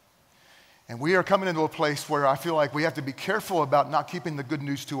is. And we are coming into a place where I feel like we have to be careful about not keeping the good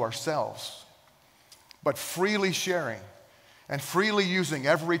news to ourselves, but freely sharing and freely using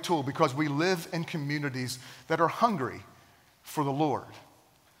every tool, because we live in communities that are hungry for the Lord.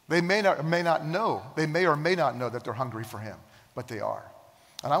 They may or may not know that they're hungry for him, but they are.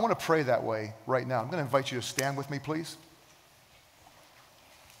 And I want to pray that way right now. I'm going to invite you to stand with me, please.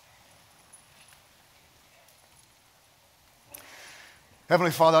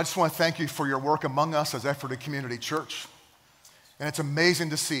 Heavenly Father, I just want to thank you for your work among us as Ephrata Community Church. And it's amazing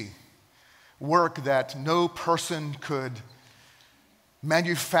to see work that no person could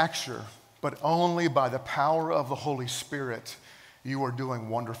manufacture, but only by the power of the Holy Spirit, you are doing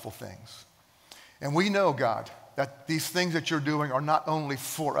wonderful things. And we know, God, that these things that you're doing are not only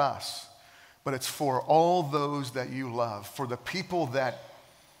for us, but it's for all those that you love, for the people that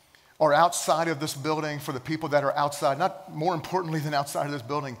are outside of this building, for the people that are outside, not more importantly than outside of this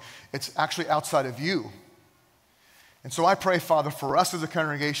building, it's actually outside of you. And so I pray, Father, for us as a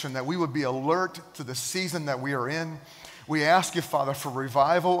congregation that we would be alert to the season that we are in. We ask you, Father, for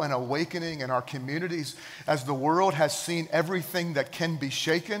revival and awakening in our communities as the world has seen everything that can be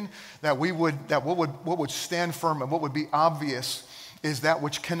shaken, that what would stand firm and what would be obvious is that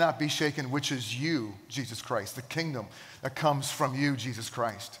which cannot be shaken, which is you, Jesus Christ, the kingdom that comes from you, Jesus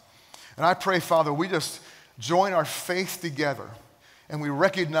Christ. And I pray, Father, we just join our faith together and we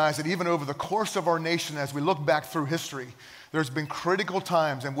recognize that even over the course of our nation, as we look back through history, there's been critical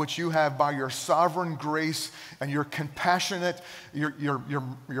times in which you have, by your sovereign grace and your compassionate,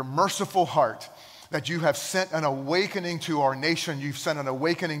 your merciful heart, that you have sent an awakening to our nation. You've sent an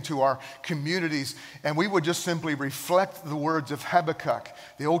awakening to our communities. And we would just simply reflect the words of Habakkuk,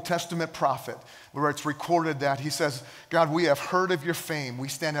 the Old Testament prophet, where it's recorded that he says, God, we have heard of your fame. We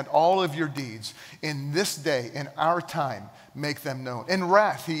stand at all of your deeds. In this day, in our time, make them known. In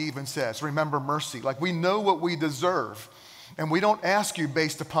wrath, he even says, remember mercy. Like we know what we deserve. And we don't ask you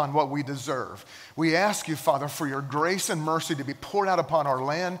based upon what we deserve. We ask you, Father, for your grace and mercy to be poured out upon our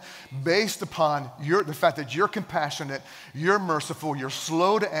land based upon the fact that you're compassionate, you're merciful, you're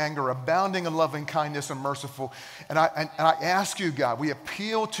slow to anger, abounding in loving kindness and merciful. And I ask you, God, we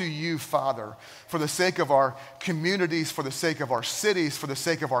appeal to you, Father, for the sake of our communities, for the sake of our cities, for the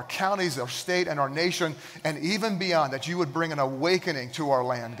sake of our counties, our state, and our nation, and even beyond, that you would bring an awakening to our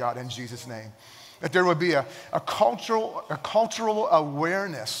land, God, in Jesus' name. That there would be a cultural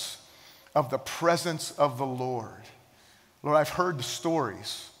awareness of the presence of the Lord. Lord, I've heard the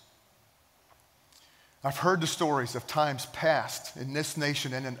stories. I've heard the stories of times past in this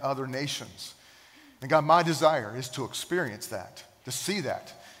nation and in other nations. And God, my desire is to experience that, to see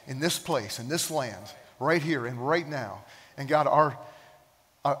that in this place, in this land, right here and right now. And God,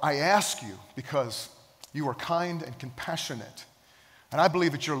 I ask you because you are kind and compassionate. And I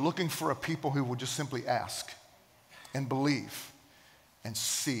believe that you're looking for a people who will just simply ask and believe and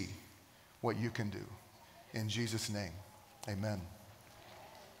see what you can do. In Jesus' name, amen.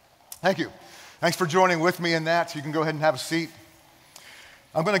 Thank you. Thanks for joining with me in that. You can go ahead and have a seat.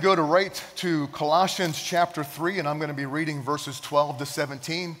 I'm going to go right to Colossians chapter 3, and I'm going to be reading verses 12 to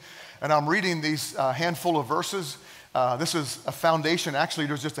 17. And I'm reading these handful of verses. This is a foundation. Actually,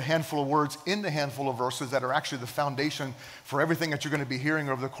 there's just a handful of words in the handful of verses that are actually the foundation for everything that you're going to be hearing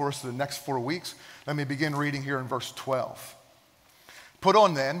over the course of the next 4 weeks. Let me begin reading here in verse 12. Put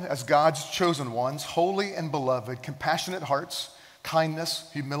on then, as God's chosen ones, holy and beloved, compassionate hearts, kindness,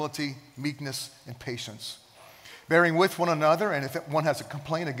 humility, meekness, and patience, bearing with one another, and if one has a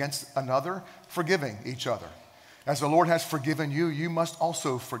complaint against another, forgiving each other. As the Lord has forgiven you, you must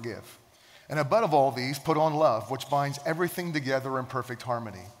also forgive. And above all these, put on love, which binds everything together in perfect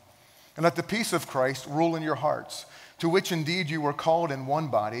harmony. And let the peace of Christ rule in your hearts, to which indeed you were called in one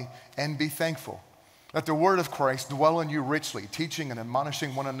body, and be thankful. Let the word of Christ dwell in you richly, teaching and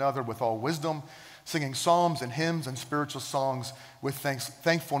admonishing one another with all wisdom, singing psalms and hymns and spiritual songs with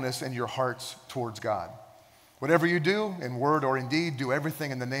thankfulness in your hearts towards God. Whatever you do, in word or in deed, do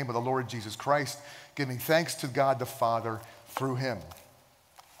everything in the name of the Lord Jesus Christ, giving thanks to God the Father through him.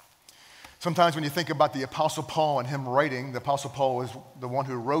 Sometimes when you think about the Apostle Paul and him writing, the Apostle Paul was the one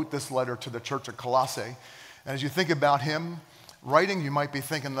who wrote this letter to the church at Colossae. And as you think about him writing, you might be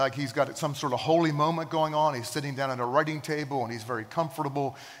thinking like he's got some sort of holy moment going on. He's sitting down at a writing table and he's very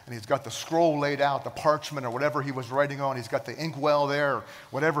comfortable and he's got the scroll laid out, the parchment or whatever he was writing on. He's got the inkwell there, or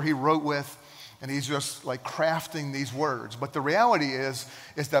whatever he wrote with, and he's just like crafting these words. But the reality is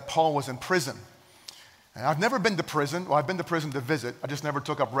that Paul was in prison. And I've never been to prison. Well, I've been to prison to visit. I just never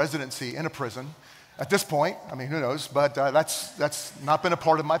took up residency in a prison. At this point, I mean, who knows? But that's not been a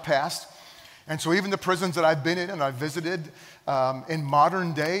part of my past. And so even the prisons that I've been in and I've visited in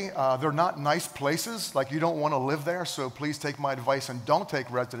modern day, they're not nice places. Like you don't want to live there, so please take my advice and don't take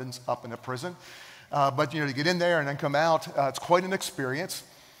residence up in a prison. But you know, to get in there and then come out, it's quite an experience.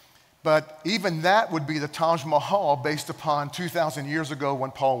 But even that would be the Taj Mahal based upon 2,000 years ago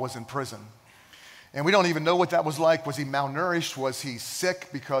when Paul was in prison. And we don't even know what that was like. Was he malnourished? Was he sick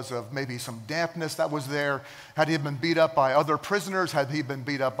because of maybe some dampness that was there? Had he been beat up by other prisoners? Had he been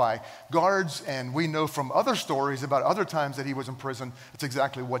beat up by guards? And we know from other stories about other times that he was in prison, it's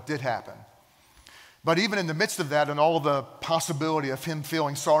exactly what did happen. But even in the midst of that and all the possibility of him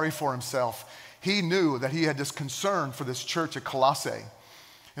feeling sorry for himself, he knew that he had this concern for this church at Colossae.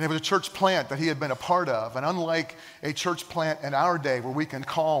 And it was a church plant that he had been a part of. And unlike a church plant in our day where we can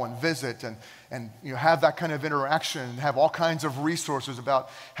call and visit and have that kind of interaction and have all kinds of resources about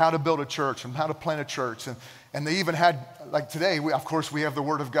how to build a church and how to plant a church. And they even had, like today, of course, we have the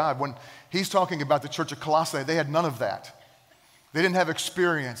Word of God. When he's talking about the church of Colossae, they had none of that. They didn't have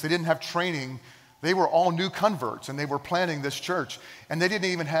experience. They didn't have training. They were all new converts, and they were planting this church. And they didn't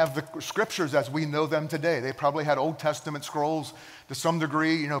even have the scriptures as we know them today. They probably had Old Testament scrolls to some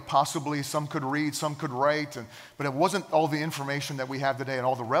degree, possibly some could read, some could write, but it wasn't all the information that we have today and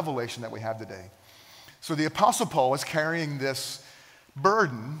all the revelation that we have today. So the Apostle Paul is carrying this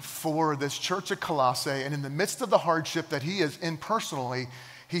burden for this church at Colossae, and in the midst of the hardship that he is in personally,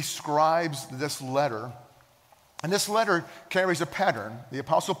 he scribes this letter. And this letter carries a pattern. The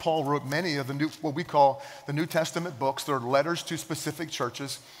Apostle Paul wrote many of what we call the New Testament books. They're letters to specific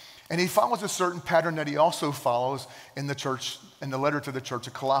churches. And he follows a certain pattern that he also follows in the letter to the church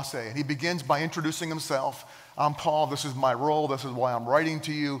of Colossae. And he begins by introducing himself. I'm Paul, this is my role, this is why I'm writing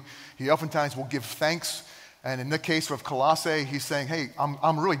to you. He oftentimes will give thanks. And in the case of Colossae, he's saying, hey,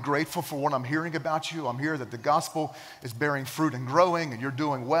 I'm really grateful for what I'm hearing about you. I'm here that the gospel is bearing fruit and growing, and you're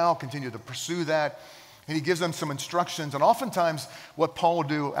doing well. Continue to pursue that. And he gives them some instructions. And oftentimes what Paul will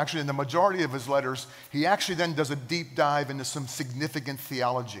do, actually in the majority of his letters, he actually then does a deep dive into some significant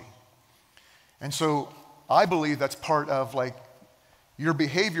theology. And so I believe that's part of your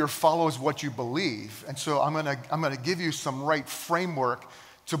behavior follows what you believe. And so I'm gonna give you some right framework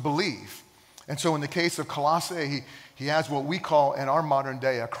to believe. And so in the case of Colossae, he has what we call in our modern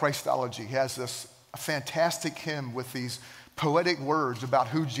day a Christology. He has this fantastic hymn with these poetic words about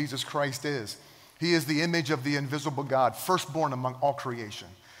who Jesus Christ is. He is the image of the invisible God, firstborn among all creation.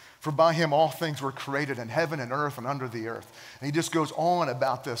 For by him all things were created in heaven and earth and under the earth. And he just goes on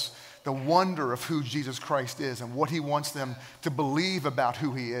about this, the wonder of who Jesus Christ is and what he wants them to believe about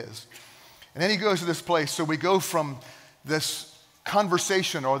who he is. And then he goes to this place. So we go from this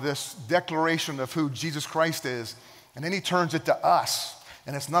conversation or this declaration of who Jesus Christ is, and then he turns it to us.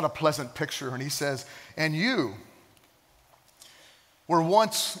 And it's not a pleasant picture. And he says, and you were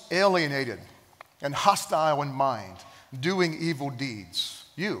once alienated and hostile in mind, doing evil deeds.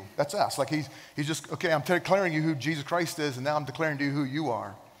 You, that's us. He's just, okay, I'm declaring you who Jesus Christ is, and now I'm declaring to you who you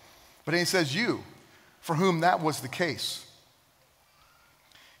are. But then he says, you, for whom that was the case,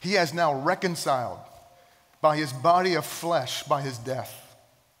 he has now reconciled by his body of flesh, by his death,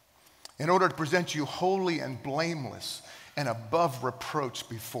 in order to present you holy and blameless and above reproach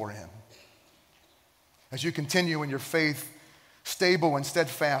before him. As you continue in your faith, stable and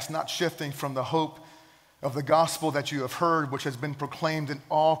steadfast, not shifting from the hope of the gospel that you have heard, which has been proclaimed in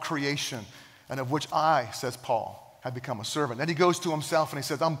all creation, and of which I, says Paul, have become a servant. Then he goes to himself and he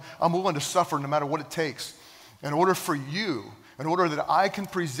says, I'm willing to suffer no matter what it takes in order for you, in order that I can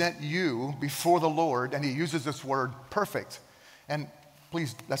present you before the Lord. And he uses this word perfect. And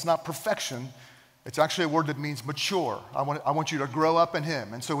please, that's not perfection. It's actually a word that means mature. I want you to grow up in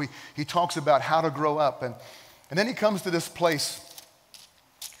him. And so he talks about how to grow up. And then he comes to this place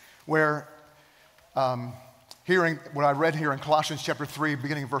where, hearing what I read here in Colossians chapter 3,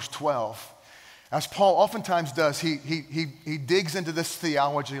 beginning of verse 12, as Paul oftentimes does, he digs into this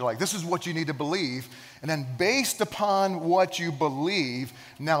theology like, this is what you need to believe, and then based upon what you believe,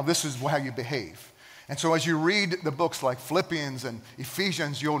 now this is how you behave. And so as you read the books like Philippians and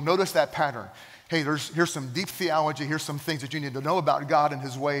Ephesians, you'll notice that pattern. Hey, here's some deep theology, here's some things that you need to know about God and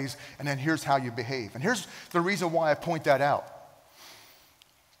his ways, and then here's how you behave. And here's the reason why I point that out.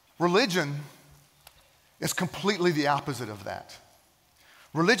 Religion is completely the opposite of that.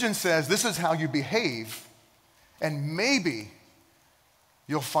 Religion says this is how you behave, and maybe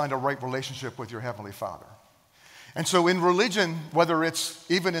you'll find a right relationship with your Heavenly Father. And so in religion, whether it's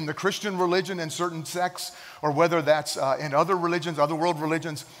even in the Christian religion in certain sects, or whether that's in other religions, other world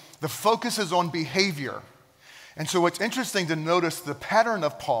religions, the focus is on behavior. And so it's interesting to notice the pattern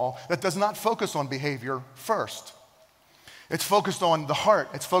of Paul that does not focus on behavior first. It's focused on the heart.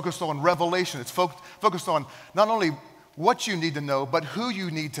 It's focused on revelation. It's focused on not only what you need to know, but who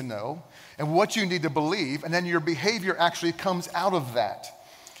you need to know and what you need to believe. And then your behavior actually comes out of that.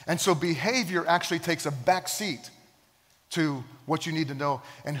 And so behavior actually takes a back seat to what you need to know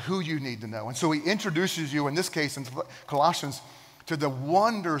and who you need to know. And so he introduces you, in this case in Colossians, to the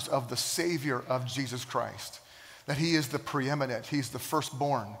wonders of the Savior of Jesus Christ. That he is the preeminent, he's the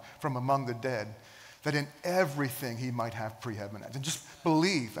firstborn from among the dead. That in everything he might have preeminence. And just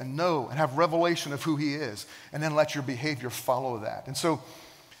believe and know and have revelation of who he is. And then let your behavior follow that. And so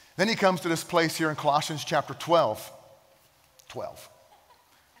then he comes to this place here in Colossians chapter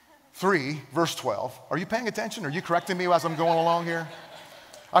 3, verse 12. Are you paying attention? Are you correcting me as I'm going along here?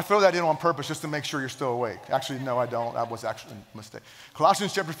 I throw that in on purpose just to make sure you're still awake. Actually, no, I don't. That was actually a mistake.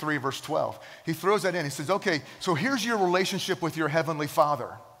 Colossians chapter 3, verse 12. He throws that in. He says, okay, so here's your relationship with your heavenly Father.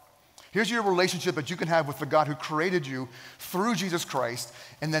 Here's your relationship that you can have with the God who created you through Jesus Christ,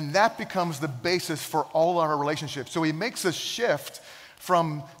 and then that becomes the basis for all our relationships. So he makes a shift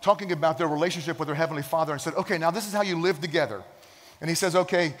from talking about their relationship with their heavenly Father and said, okay, now this is how you live together. And he says,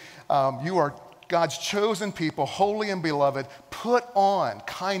 okay, you are God's chosen people, holy and beloved. Put on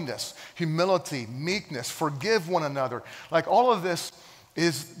kindness, humility, meekness, forgive one another. Like all of this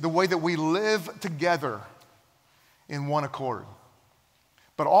is the way that we live together in one accord.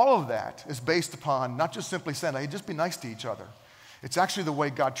 But all of that is based upon not just simply saying, hey, just be nice to each other. It's actually the way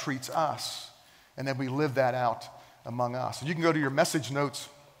God treats us, and then we live that out among us. And you can go to your message notes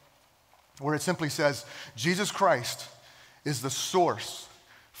where it simply says, Jesus Christ is the source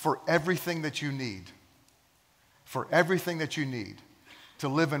for everything that you need. For everything that you need to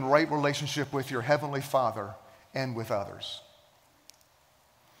live in right relationship with your heavenly Father and with others.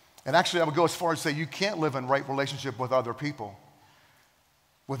 And actually, I would go as far as to say you can't live in right relationship with other people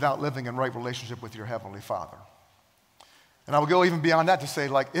without living in right relationship with your heavenly Father. And I would go even beyond that to say,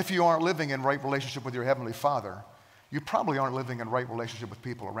 like, if you aren't living in right relationship with your heavenly Father, you probably aren't living in right relationship with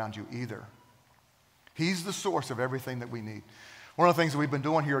people around you either. He's the source of everything that we need. One of the things that we've been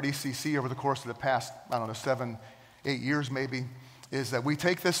doing here at ECC over the course of the past, 7, 8 years maybe, is that we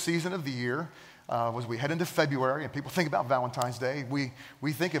take this season of the year, as we head into February and people think about Valentine's Day,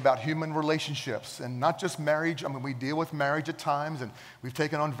 we think about human relationships and not just marriage. I mean, we deal with marriage at times and we've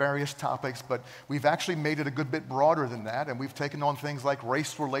taken on various topics, but we've actually made it a good bit broader than that, and we've taken on things like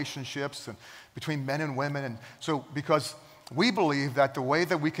race relationships and between men and women. And so because we believe that the way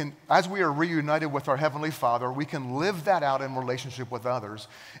that we can, as we are reunited with our Heavenly Father, we can live that out in relationship with others.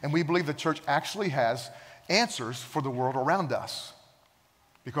 And we believe the church actually has answers for the world around us.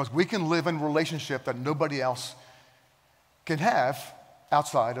 Because we can live in relationship that nobody else can have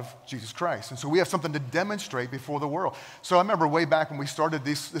outside of Jesus Christ. And so we have something to demonstrate before the world. So I remember way back when we started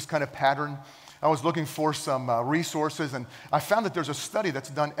this kind of pattern, I was looking for some resources, and I found that there's a study that's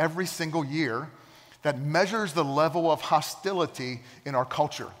done every single year that measures the level of hostility in our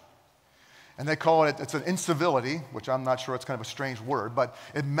culture. And they call it, it's an incivility, which I'm not sure, it's kind of a strange word, but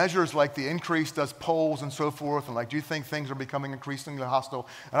it measures like the increase, does polls and so forth, and like, do you think things are becoming increasingly hostile?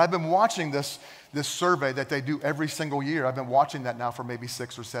 And I've been watching this survey that they do every single year. I've been watching that now for maybe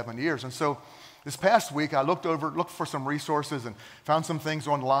 6 or 7 years. And so this past week, I looked for some resources and found some things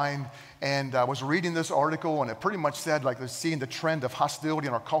online, and I was reading this article, and it pretty much said, like, they're seeing the trend of hostility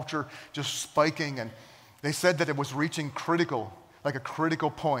in our culture just spiking, and they said that it was reaching a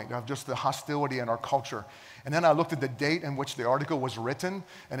critical point of just the hostility in our culture. And then I looked at the date in which the article was written,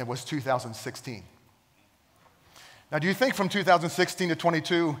 and it was 2016. Now, do you think from 2016 to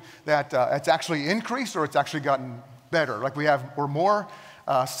 22 that it's actually increased or it's actually gotten better? Like we're more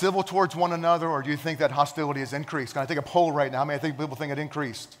civil towards one another, or do you think that hostility has increased? Can I take a poll right now? I mean, I think people think it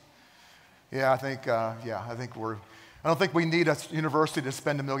increased. Yeah, I don't think we need a university to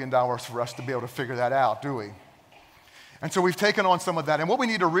spend $1 million for us to be able to figure that out, do we? And so we've taken on some of that. And what we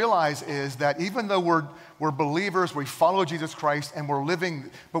need to realize is that even though we're believers, we follow Jesus Christ, and we're living,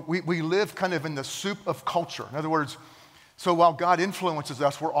 but we live kind of in the soup of culture. In other words, so while God influences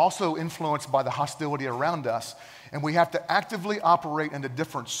us, we're also influenced by the hostility around us. And we have to actively operate in a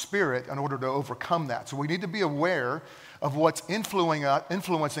different spirit in order to overcome that. So we need to be aware of what's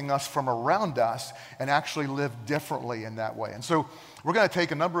influencing us from around us and actually live differently in that way. And so we're going to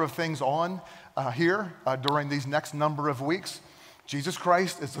take a number of things on here during these next number of weeks. Jesus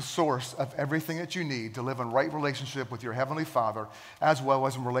Christ is the source of everything that you need to live in right relationship with your Heavenly Father, as well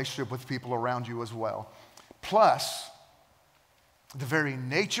as in relationship with people around you as well. Plus, the very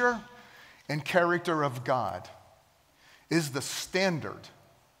nature and character of God is the standard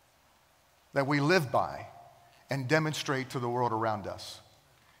that we live by and demonstrate to the world around us.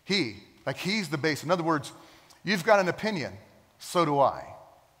 He's the base. In other words, you've got an opinion, so do I.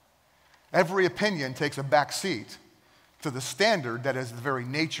 Every opinion takes a back seat to the standard that is the very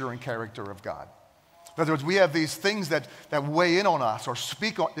nature and character of God. In other words, we have these things that weigh in on us or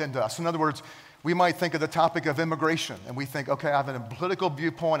speak into us. In other words, We might think of the topic of immigration, and we think, okay, I have a political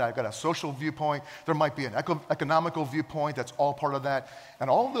viewpoint, I've got a social viewpoint, there might be an economical viewpoint, that's all part of that. And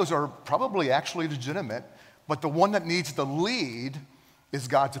all of those are probably actually legitimate, but the one that needs to lead is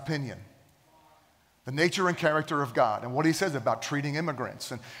God's opinion. The nature and character of God and what he says about treating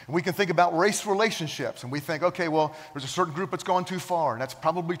immigrants. And we can think about race relationships, and we think, okay, well, there's a certain group that's gone too far, and that's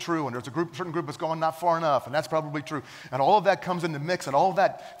probably true, and there's a certain group that's gone not far enough, and that's probably true. And all of that comes in the mix, and all of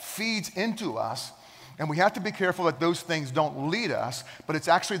that feeds into us, and we have to be careful that those things don't lead us, but it's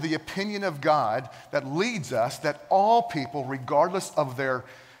actually the opinion of God that leads us, that all people, regardless of their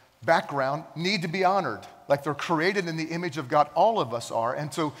background, need to be honored. Like they're created in the image of God, all of us are.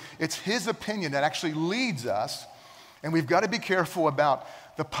 And so it's his opinion that actually leads us. And we've got to be careful about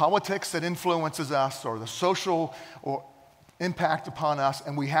the politics that influences us or the social or impact upon us.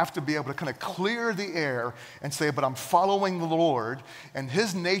 And we have to be able to kind of clear the air and say, but I'm following the Lord. And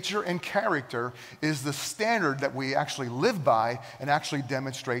his nature and character is the standard that we actually live by and actually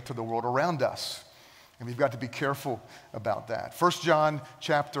demonstrate to the world around us. And we've got to be careful about that. 1 John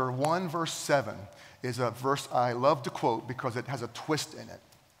chapter 1, verse 7 is a verse I love to quote because it has a twist in it.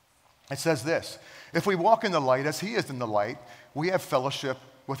 It says this: if we walk in the light as he is in the light, we have fellowship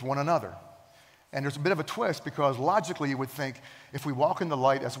with one another. And there's a bit of a twist because logically you would think if we walk in the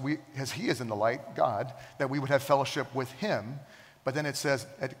light as he is in the light, God, that we would have fellowship with him. But then it says,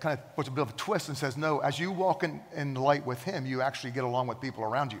 it kind of puts a bit of a twist and says, no, as you walk in the light with him, you actually get along with people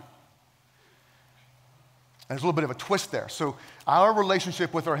around you. And there's a little bit of a twist there. So our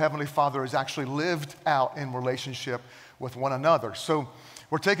relationship with our Heavenly Father is actually lived out in relationship with one another. So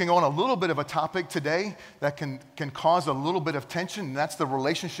we're taking on a little bit of a topic today that can cause a little bit of tension, and that's the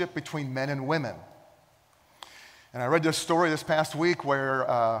relationship between men and women. And I read this story this past week where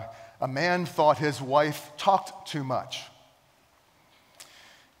a man thought his wife talked too much.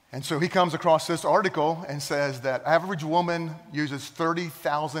 And so he comes across this article and says that average woman uses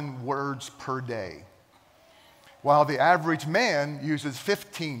 30,000 words per day, while the average man uses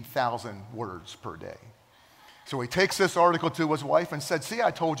 15,000 words per day. So he takes this article to his wife and said, see,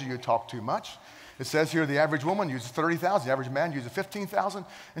 I told you talk too much. It says here the average woman uses 30,000, the average man uses 15,000.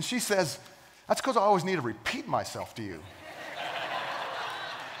 And she says, that's because I always need to repeat myself to you.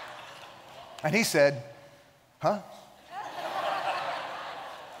 And he said, huh?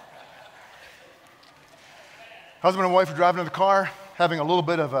 Husband and wife are driving in the car, having a little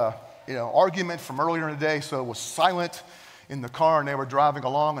bit of a argument from earlier in the day, so it was silent in the car, and they were driving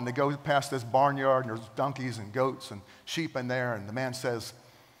along, and they go past this barnyard, and there's donkeys and goats and sheep in there, and the man says,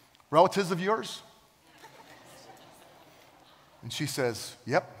 relatives of yours? And she says,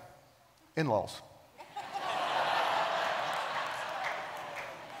 yep, in-laws.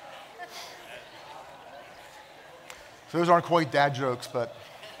 So those aren't quite dad jokes, but...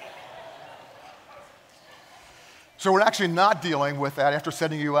 So we're actually not dealing with that after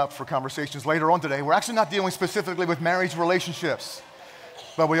setting you up for conversations later on today. We're actually not dealing specifically with marriage relationships,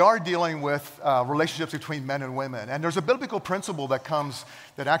 but we are dealing with relationships between men and women. And there's a biblical principle that comes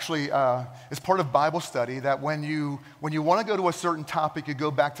that actually is part of Bible study, that when you want to go to a certain topic, you go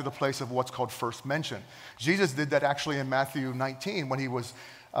back to the place of what's called first mention. Jesus did that actually in Matthew 19 when he was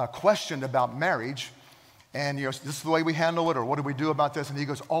questioned about marriage. And this is the way we handle it, or what do we do about this? And he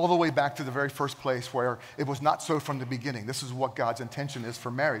goes all the way back to the very first place where it was not so from the beginning. This is what God's intention is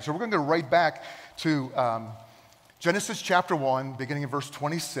for marriage. So we're going to go right back to Genesis chapter 1, beginning in verse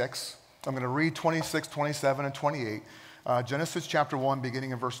 26. I'm going to read 26, 27, and 28. Genesis chapter 1,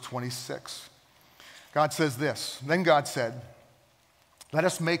 beginning in verse 26. God says this: then God said, let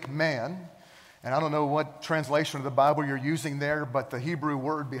us make man. And I don't know what translation of the Bible you're using there, but the Hebrew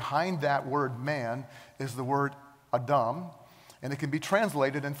word behind that word man is the word Adam. And it can be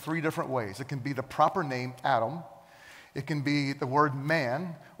translated in three different ways. It can be the proper name Adam, it can be the word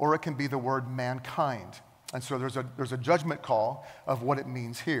man, or it can be the word mankind. And so there's a judgment call of what it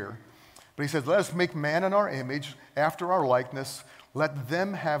means here. But he says, let us make man in our image, after our likeness, let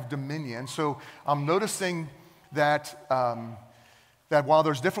them have dominion. So I'm noticing that that while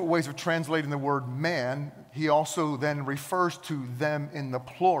there's different ways of translating the word man, he also then refers to them in the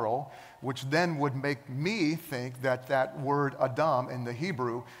plural, which then would make me think that that word Adam in the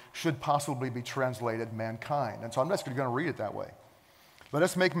Hebrew should possibly be translated mankind. And so I'm just going to read it that way. Let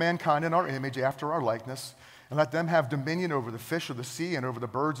us make mankind in our image, after our likeness, and let them have dominion over the fish of the sea, and over the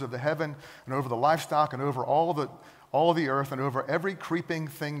birds of the heaven, and over the livestock, and over all the earth, and over every creeping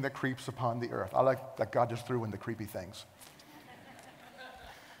thing that creeps upon the earth. I like that God just threw in the creepy things.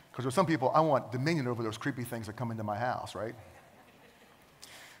 Because there's some people, I want dominion over those creepy things that come into my house, right?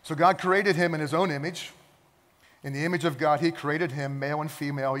 So God created him in his own image. In the image of God, he created him, male and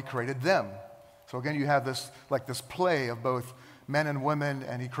female, he created them. So again, you have this play of both men and women,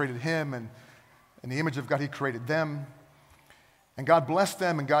 and he created him, and in the image of God, he created them. And God blessed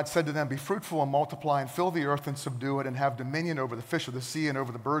them, and God said to them, be fruitful and multiply and fill the earth and subdue it and have dominion over the fish of the sea and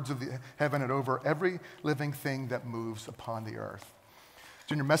over the birds of the heaven and over every living thing that moves upon the earth.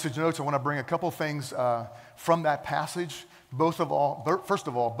 So in your message notes, I want to bring a couple things from that passage. First of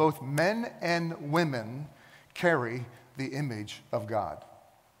all, both men and women carry the image of God.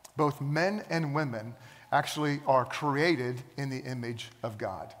 Both men and women actually are created in the image of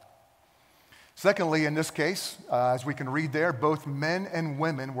God. Secondly, in this case, as we can read there, both men and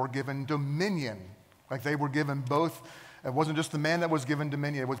women were given dominion. Like they were given both. It wasn't just the man that was given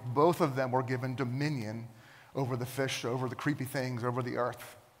dominion. It was both of them were given dominion over the fish, over the creepy things, over the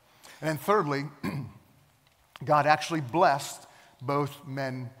earth. And then thirdly, God actually blessed both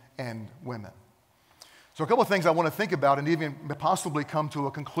men and women. So a couple of things I want to think about and even possibly come to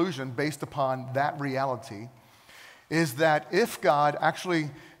a conclusion based upon that reality is that if God actually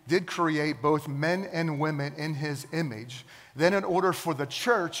did create both men and women in his image, then in order for the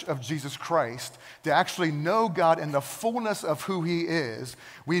church of Jesus Christ to actually know God in the fullness of who he is,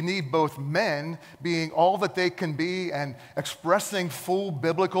 we need both men being all that they can be and expressing full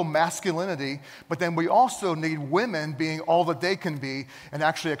biblical masculinity, but then we also need women being all that they can be and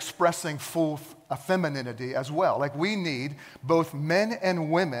actually expressing full femininity as well. Like we need both men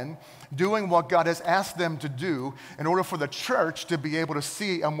and women doing what God has asked them to do in order for the church to be able to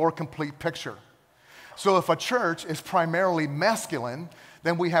see a more complete picture. So if a church is primarily masculine,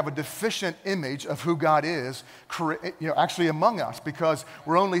 then we have a deficient image of who God is actually among us because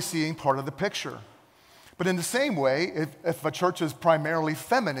we're only seeing part of the picture. But in the same way, if a church is primarily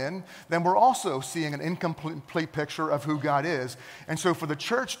feminine, then we're also seeing an incomplete picture of who God is. And so for the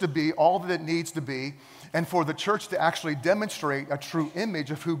church to be all that it needs to be, and for the church to actually demonstrate a true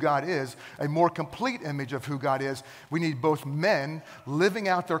image of who God is, a more complete image of who God is, we need both men living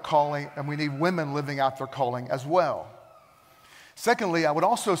out their calling, and we need women living out their calling as well. Secondly, I would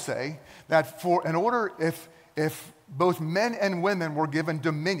also say that if both men and women were given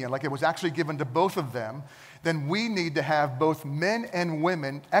dominion, like it was actually given to both of them, then we need to have both men and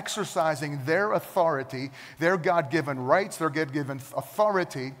women exercising their authority, their God-given rights, their God-given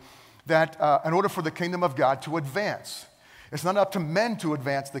authority, that in order for the kingdom of God to advance. It's not up to men to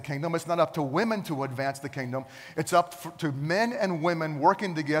advance the kingdom. It's not up to women to advance the kingdom. It's up to men and women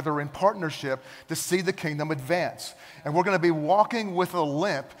working together in partnership to see the kingdom advance. And we're going to be walking with a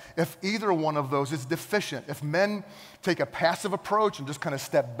limp if either one of those is deficient. If men take a passive approach and just kind of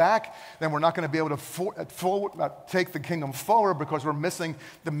step back, then we're not going to be able to take the kingdom forward because we're missing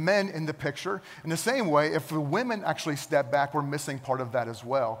the men in the picture. In the same way, if the women actually step back, we're missing part of that as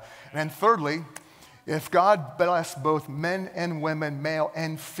well. And then thirdly, if God blessed both men and women, male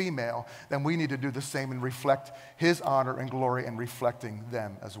and female, then we need to do the same and reflect his honor and glory and reflecting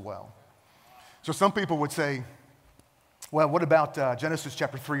them as well. So some people would say, well, what about Genesis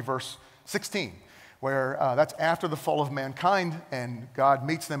chapter 3, verse 16, where that's after the fall of mankind, and God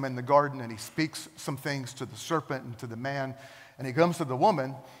meets them in the garden, and he speaks some things to the serpent and to the man, and he comes to the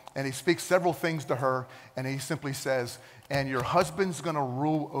woman, and he speaks several things to her, and he simply says, and your husband's going to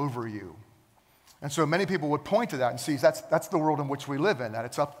rule over you. And so many people would point to that and see that's the world in which we live in, that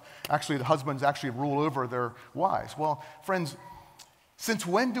it's up, actually the husbands actually rule over their wives. Well, friends, since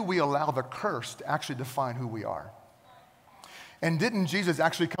when do we allow the curse to actually define who we are? And didn't Jesus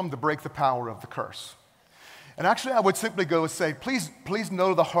actually come to break the power of the curse? And actually I would simply go and say, please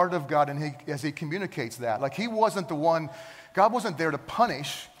know the heart of God and as he communicates that. Like he wasn't the one, God wasn't there to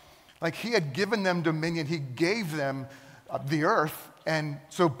punish. Like he had given them dominion, he gave them the earth. And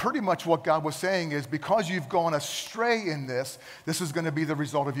so pretty much what God was saying is because you've gone astray in this is going to be the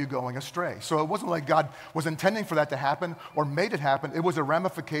result of you going astray. So it wasn't like God was intending for that to happen or made it happen. It was a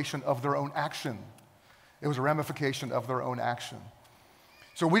ramification of their own action. It was a ramification of their own action.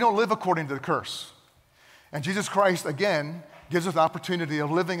 So we don't live according to the curse. And Jesus Christ, again, gives us the opportunity of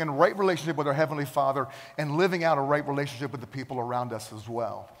living in right relationship with our Heavenly Father and living out a right relationship with the people around us as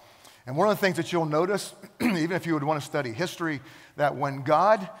well. And one of the things that you'll notice, even if you would want to study history, that when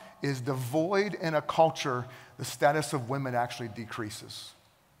God is devoid in a culture, the status of women actually decreases.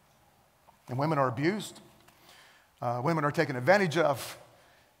 And women are abused, women are taken advantage of,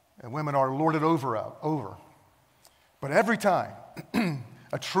 and women are lorded over. But every time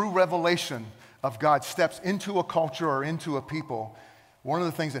a true revelation of God steps into a culture or into a people, one of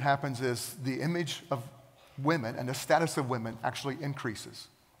the things that happens is the image of women and the status of women actually increases.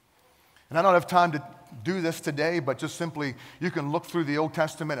 And I don't have time to do this today, but just simply you can look through the Old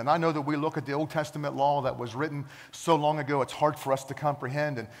Testament, and I know that we look at the Old Testament law that was written so long ago, it's hard for us to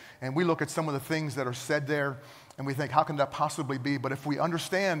comprehend, and we look at some of the things that are said there, and we think, how can that possibly be? But if we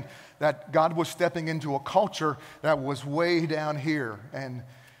understand that God was stepping into a culture that was way down here, and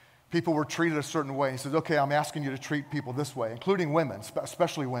people were treated a certain way, he says, okay, I'm asking you to treat people this way, including women,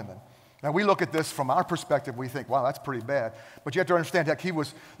 especially women. Now, we look at this from our perspective, we think, wow, that's pretty bad. But you have to understand that it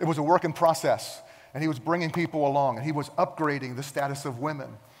was a work in process, and he was bringing people along, and he was upgrading the status of women.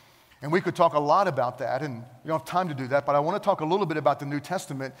 And we could talk a lot about that, and we don't have time to do that, but I want to talk a little bit about the New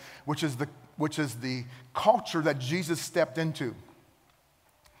Testament, which is the culture that Jesus stepped into.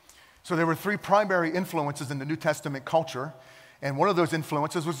 So there were three primary influences in the New Testament culture, and one of those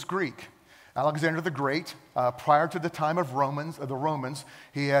influences was Greek. Alexander the Great, prior to the time of the Romans,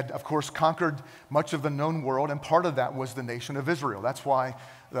 he had, of course, conquered much of the known world, and part of that was the nation of Israel. That's why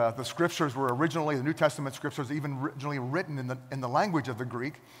the scriptures were originally, the New Testament scriptures, even originally written in the language of the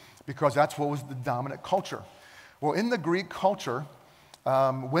Greek, because that's what was the dominant culture. Well, in the Greek culture,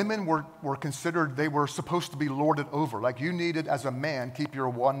 women were considered, they were supposed to be lorded over. Like you needed, as a man, keep your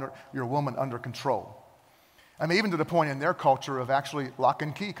woman under control. I mean, even to the point in their culture of actually lock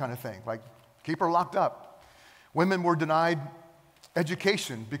and key kind of thing, like keep her locked up. Women were denied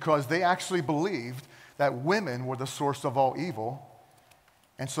education because they actually believed that women were the source of all evil.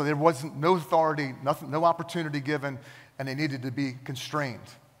 And so there wasn't no authority, no opportunity given, and they needed to be constrained.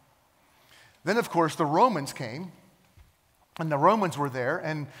 Then, of course, the Romans came, and the Romans were there,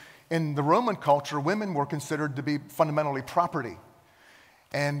 and in the Roman culture, women were considered to be fundamentally property.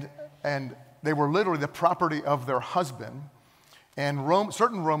 And they were literally the property of their husband. And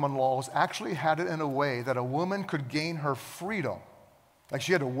certain Roman laws actually had it in a way that a woman could gain her freedom. Like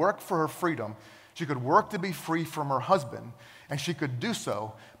she had to work for her freedom. She could work to be free from her husband, and she could do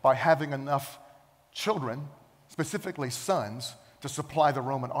so by having enough children, specifically sons, to supply the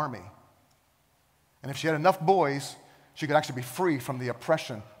Roman army. And if she had enough boys, she could actually be free from the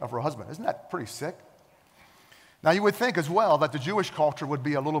oppression of her husband. Isn't that pretty sick? Now, you would think as well that the Jewish culture would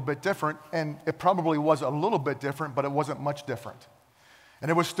be a little bit different, and it probably was a little bit different, but it wasn't much different. And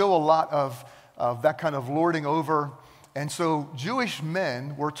there was still a lot of that kind of lording over. And so Jewish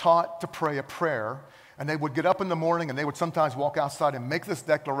men were taught to pray a prayer, and they would get up in the morning, and they would sometimes walk outside and make this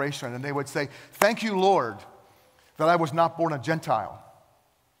declaration, and they would say, "Thank you, Lord, that I was not born a Gentile.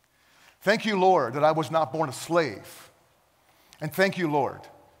 Thank you, Lord, that I was not born a slave. And thank you, Lord,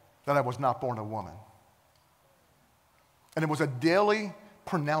 that I was not born a woman." And it was a daily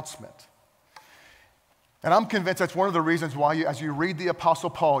pronouncement. And I'm convinced that's one of the reasons why, as you read the Apostle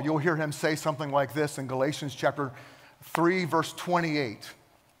Paul, you'll hear him say something like this in Galatians chapter 3, verse 28.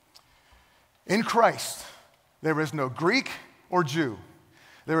 In Christ, there is no Greek or Jew.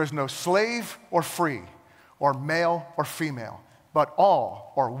 There is no slave or free, or male or female, but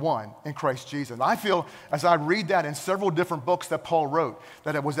all are one in Christ Jesus. And I feel, as I read that in several different books that Paul wrote,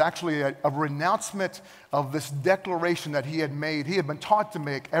 that it was actually a renouncement of this declaration that he had made, he had been taught to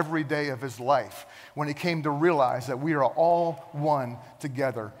make every day of his life, when he came to realize that we are all one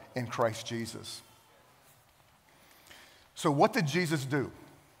together in Christ Jesus. So what did Jesus do?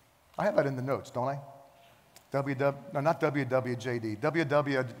 I have that in the notes, don't I? Not WWJD.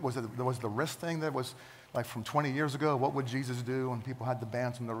 WW was the wrist thing that was like from 20 years ago. What would Jesus do when people had the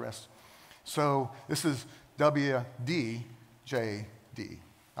bands on the wrist? So this is WDJD.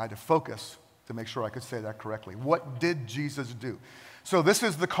 I had to focus to make sure I could say that correctly. What did Jesus do? So this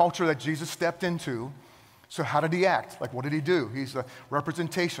is the culture that Jesus stepped into. So how did he act? Like, what did he do? He's a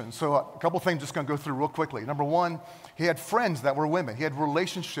representation. So a couple things just going to go through real quickly. Number one, he had friends that were women. He had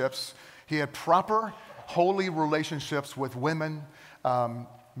relationships. He had proper, holy relationships with women.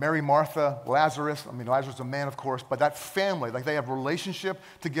 Mary, Martha, Lazarus. I mean, Lazarus is a man, of course, but that family, like they have relationship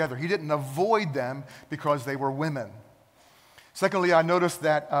together. He didn't avoid them because they were women. Secondly, I noticed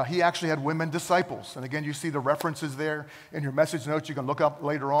that he actually had women disciples. And again, you see the references there in your message notes. You can look up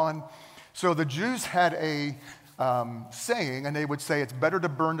later on. So the Jews had a saying, and they would say, it's better to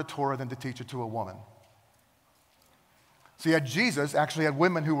burn the Torah than to teach it to a woman. So you had Jesus actually had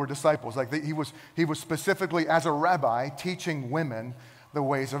women who were disciples. Like he was specifically, as a rabbi, teaching women the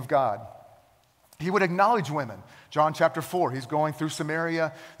ways of God. He would acknowledge women. John chapter 4, he's going through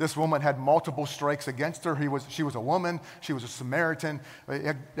Samaria. This woman had multiple strikes against her. She was a woman. She was a Samaritan.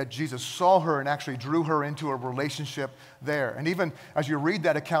 That Jesus saw her and actually drew her into a relationship there. And even as you read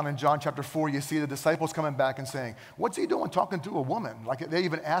that account in John chapter 4, you see the disciples coming back and saying, what's he doing talking to a woman? Like they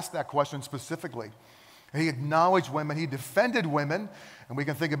even asked that question specifically. He acknowledged women. He defended women. And we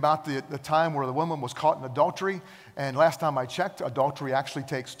can think about the time where the woman was caught in adultery. And last time I checked, adultery actually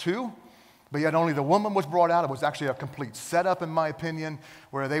takes two. But yet only the woman was brought out. It was actually a complete setup, in my opinion,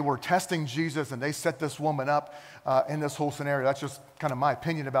 where they were testing Jesus and they set this woman up in this whole scenario. That's just kind of my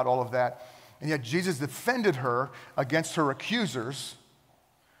opinion about all of that. And yet Jesus defended her against her accusers,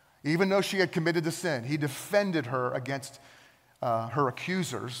 even though she had committed the sin. He defended her against her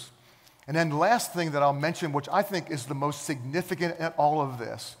accusers. And then the last thing that I'll mention, which I think is the most significant in all of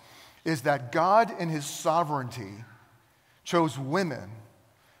this, is that God in his sovereignty chose women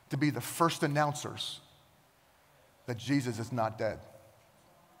to be the first announcers that Jesus is not dead.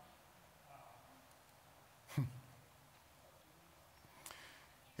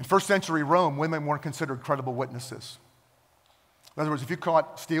 In first century Rome, women weren't considered credible witnesses. In other words, if you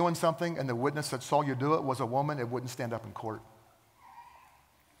caught stealing something and the witness that saw you do it was a woman, it wouldn't stand up in court.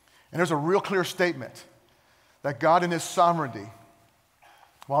 And there's a real clear statement that God in his sovereignty,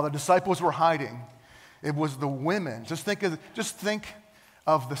 while the disciples were hiding, it was the women. Just think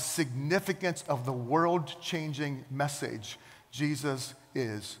of the significance of the world-changing message. Jesus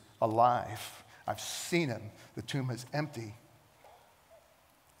is alive. I've seen him. The tomb is empty.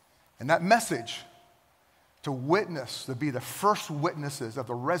 And that message to witness, to be the first witnesses of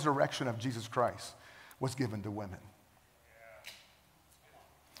the resurrection of Jesus Christ, was given to women.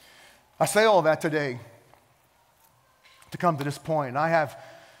 I say all that today to come to this point. I have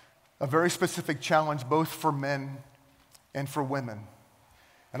a very specific challenge both for men and for women.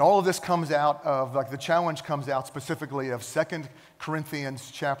 And all of this comes out of, the challenge comes out specifically of 2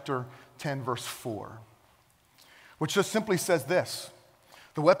 Corinthians chapter 10, verse 4, which just simply says this: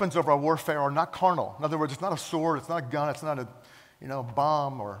 the weapons of our warfare are not carnal. In other words, it's not a sword, it's not a gun, it's not a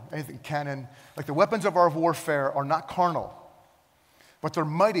bomb or anything, cannon. Like, the weapons of our warfare are not carnal, but they're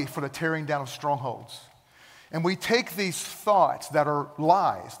mighty for the tearing down of strongholds. And we take these thoughts that are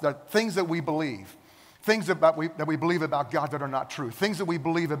lies, that things that we believe, things that we believe about God that are not true, things that we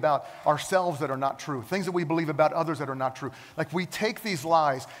believe about ourselves that are not true, things that we believe about others that are not true. Like, we take these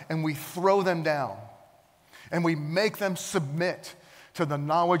lies and we throw them down and we make them submit to the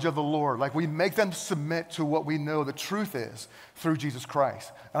knowledge of the Lord. Like, we make them submit to what we know the truth is through Jesus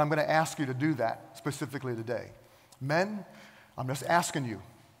Christ. And I'm going to ask you to do that specifically today. Men, I'm just asking you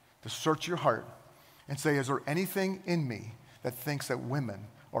to search your heart and say, is there anything in me that thinks that women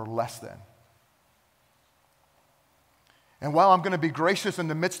are less than? And while I'm going to be gracious in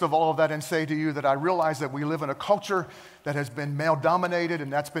the midst of all of that and say to you that I realize that we live in a culture that has been male-dominated,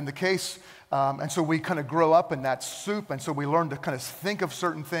 and that's been the case, and so we kind of grow up in that soup, and so we learn to kind of think of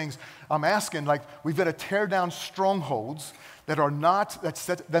certain things. I'm asking, we've got to tear down strongholds that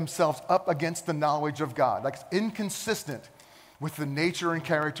set themselves up against the knowledge of God, like inconsistent with the nature and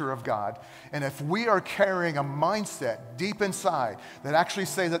character of God. And if we are carrying a mindset deep inside that actually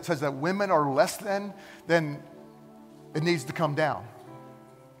says that women are less than, then it needs to come down.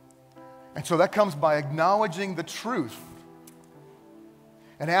 And so that comes by acknowledging the truth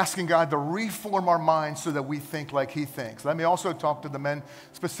and asking God to reform our minds so that we think like he thinks. Let me also talk to the men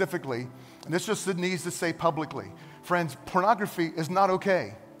specifically, and this just needs to say publicly. Friends, pornography is not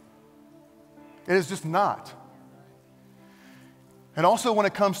okay. It is just not. And also when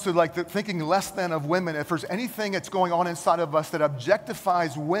it comes to the thinking less than of women, if there's anything that's going on inside of us that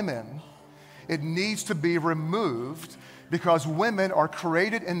objectifies women, it needs to be removed, because women are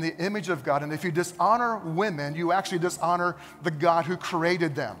created in the image of God. And if you dishonor women, you actually dishonor the God who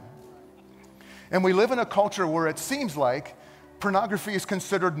created them. And we live in a culture where it seems like pornography is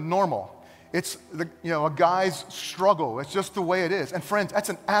considered normal. It's a guy's struggle. It's just the way it is. And friends, that's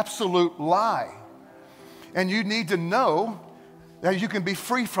an absolute lie. And you need to know that you can be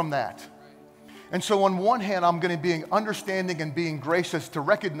free from that. And so on one hand, I'm going to be understanding and being gracious to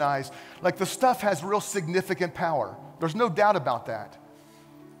recognize, the stuff has real significant power. There's no doubt about that.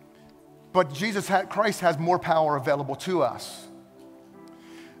 But Christ has more power available to us.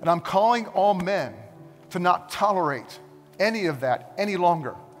 And I'm calling all men to not tolerate any of that any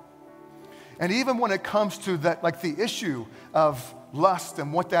longer. And even when it comes to that, the issue of lust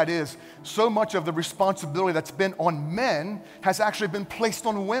and what that is, so much of the responsibility that's been on men has actually been placed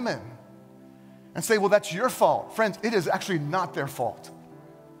on women. And say, well, that's your fault. Friends, it is actually not their fault.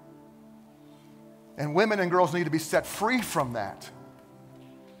 And women and girls need to be set free from that.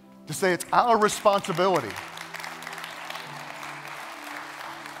 To say it's our responsibility.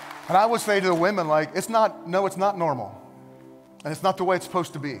 And I would say to the women, it's not normal. And it's not the way it's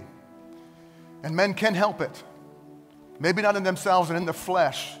supposed to be. And men can help it. Maybe not in themselves and in the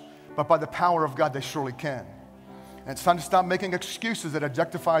flesh, but by the power of God, they surely can. And it's time to stop making excuses that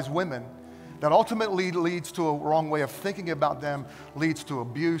objectifies women, that ultimately leads to a wrong way of thinking about them, leads to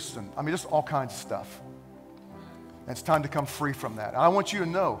abuse, and just all kinds of stuff. And it's time to come free from that. And I want you to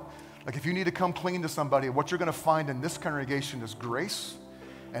know Like if you need to come clean to somebody, what you're going to find in this congregation is grace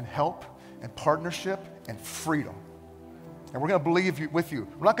and help and partnership and freedom. And we're going to believe with you.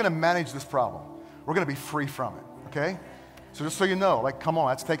 We're not going to manage this problem. We're going to be free from it, okay? So just so you know, like, come on,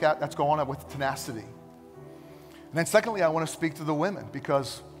 let's go on it with tenacity. And then secondly, I want to speak to the women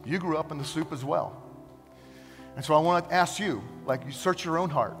because you grew up in the soup as well. And so I want to ask you, like, you search your own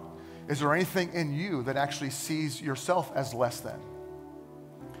heart. Is there anything in you that actually sees yourself as less than?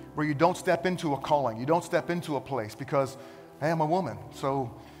 Where you don't step into a calling, you don't step into a place because, hey, I'm a woman, so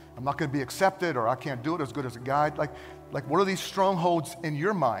I'm not going to be accepted, or I can't do it as good as a guy. Like what are these strongholds in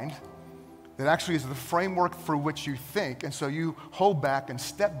your mind that actually is the framework for which you think, and so you hold back and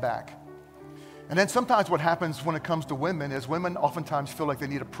step back. And then sometimes what happens when it comes to women is women oftentimes feel like they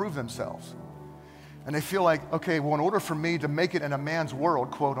need to prove themselves. And they feel like, okay, well, in order for me to make it in a man's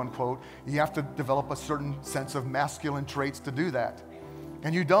world, quote unquote, you have to develop a certain sense of masculine traits to do that.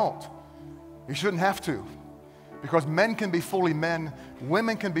 And you don't. You shouldn't have to. Because men can be fully men,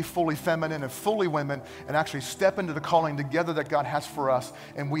 women can be fully feminine and fully women, and actually step into the calling together that God has for us,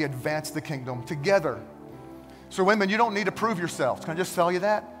 and we advance the kingdom together. So women, you don't need to prove yourselves. Can I just tell you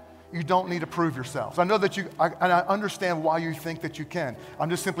that? You don't need to prove yourselves. I know that and I understand why you think that you can. I'm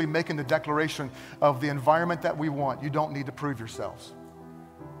just simply making the declaration of the environment that we want. You don't need to prove yourselves.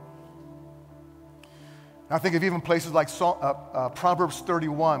 I think of even places like Proverbs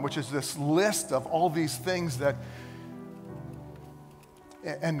 31, which is this list of all these things that,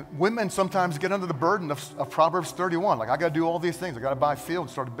 and women sometimes get under the burden of Proverbs 31. Like, I got to do all these things. I got to buy a field,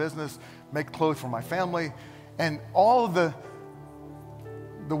 start a business, make clothes for my family. And all of the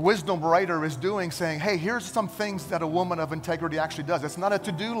wisdom writer is doing, saying, hey, here's some things that a woman of integrity actually does. It's not a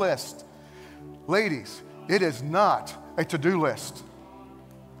to-do list. Ladies, it is not a to-do list.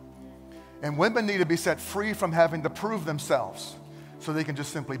 And women need to be set free from having to prove themselves so they can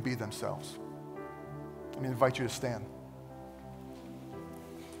just simply be themselves. Let me invite you to stand.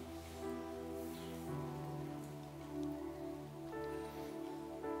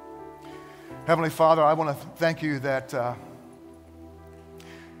 Heavenly Father, I want to thank you that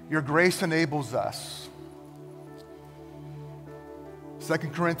your grace enables us. 2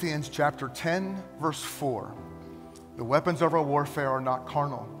 Corinthians chapter 10, verse 4. The weapons of our warfare are not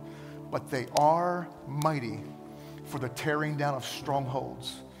carnal, but they are mighty for the tearing down of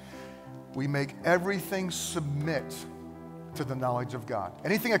strongholds. We make everything submit to the knowledge of God.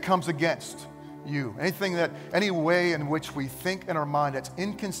 Anything that comes against you, any way in which we think in our mind that's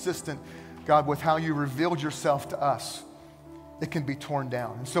inconsistent, God, with how you revealed yourself to us, it can be torn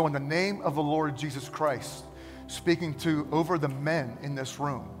down. And so in the name of the Lord Jesus Christ, speaking over the men in this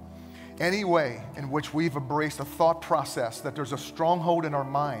room, any way in which we've embraced a thought process that there's a stronghold in our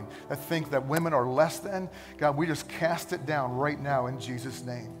mind that think that women are less than, God, we just cast it down right now in Jesus'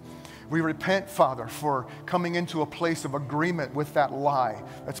 name. We repent, Father, for coming into a place of agreement with that lie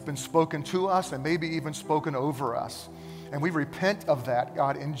that's been spoken to us and maybe even spoken over us. And we repent of that,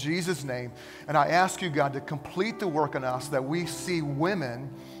 God, in Jesus' name. And I ask you, God, to complete the work in us that we see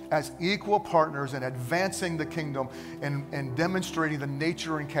women as equal partners in advancing the kingdom and demonstrating the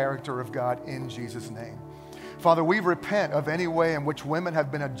nature and character of God in Jesus' name. Father, we repent of any way in which women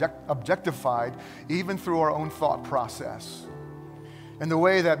have been objectified, even through our own thought process. In the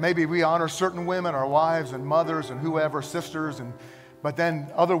way that maybe we honor certain women, our wives and mothers and whoever, sisters, but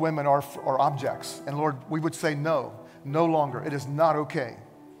then other women are objects. And Lord, we would say no longer. It is not okay.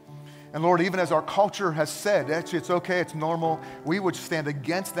 And Lord, even as our culture has said, actually it's okay, it's normal, we would stand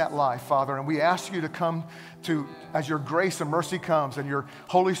against that lie, Father, and we ask you to come to, as your grace and mercy comes and your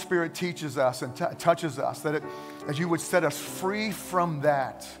Holy Spirit teaches us and touches us, as you would set us free from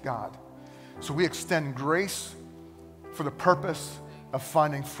that, God. So we extend grace for the purpose of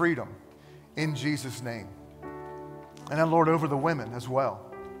finding freedom in Jesus' name. And then, Lord, over the women as well.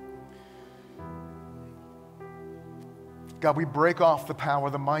 God, we break off the power,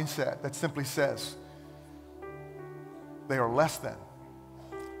 the mindset that simply says they are less than,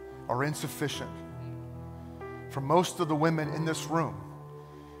 or insufficient. For most of the women in this room,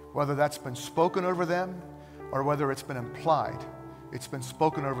 whether that's been spoken over them or whether it's been implied, it's been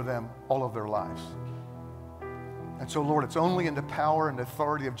spoken over them all of their lives. And so, Lord, it's only in the power and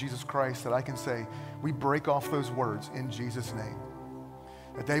authority of Jesus Christ that I can say, we break off those words in Jesus' name.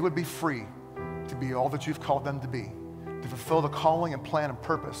 That they would be free to be all that you've called them to be, to fulfill the calling and plan and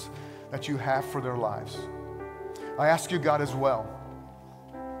purpose that you have for their lives. I ask you, God, as well,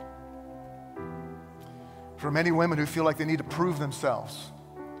 for many women who feel like they need to prove themselves,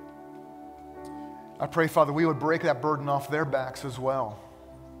 I pray, Father, we would break that burden off their backs as well.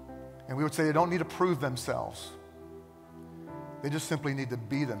 And we would say they don't need to prove themselves. They just simply need to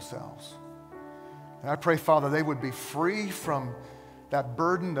be themselves. And I pray, Father, they would be free from that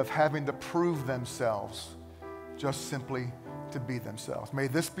burden of having to prove themselves, just simply to be themselves. May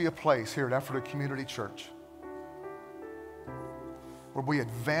this be a place here at Ephrata Community Church where we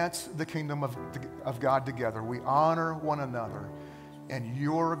advance the kingdom of God together. We honor one another, and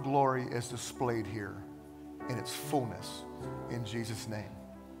your glory is displayed here in its fullness. In Jesus' name,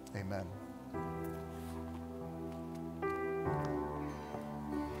 amen.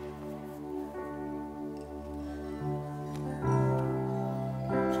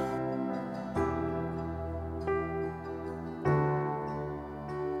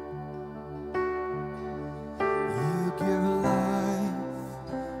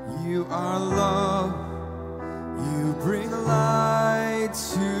 Our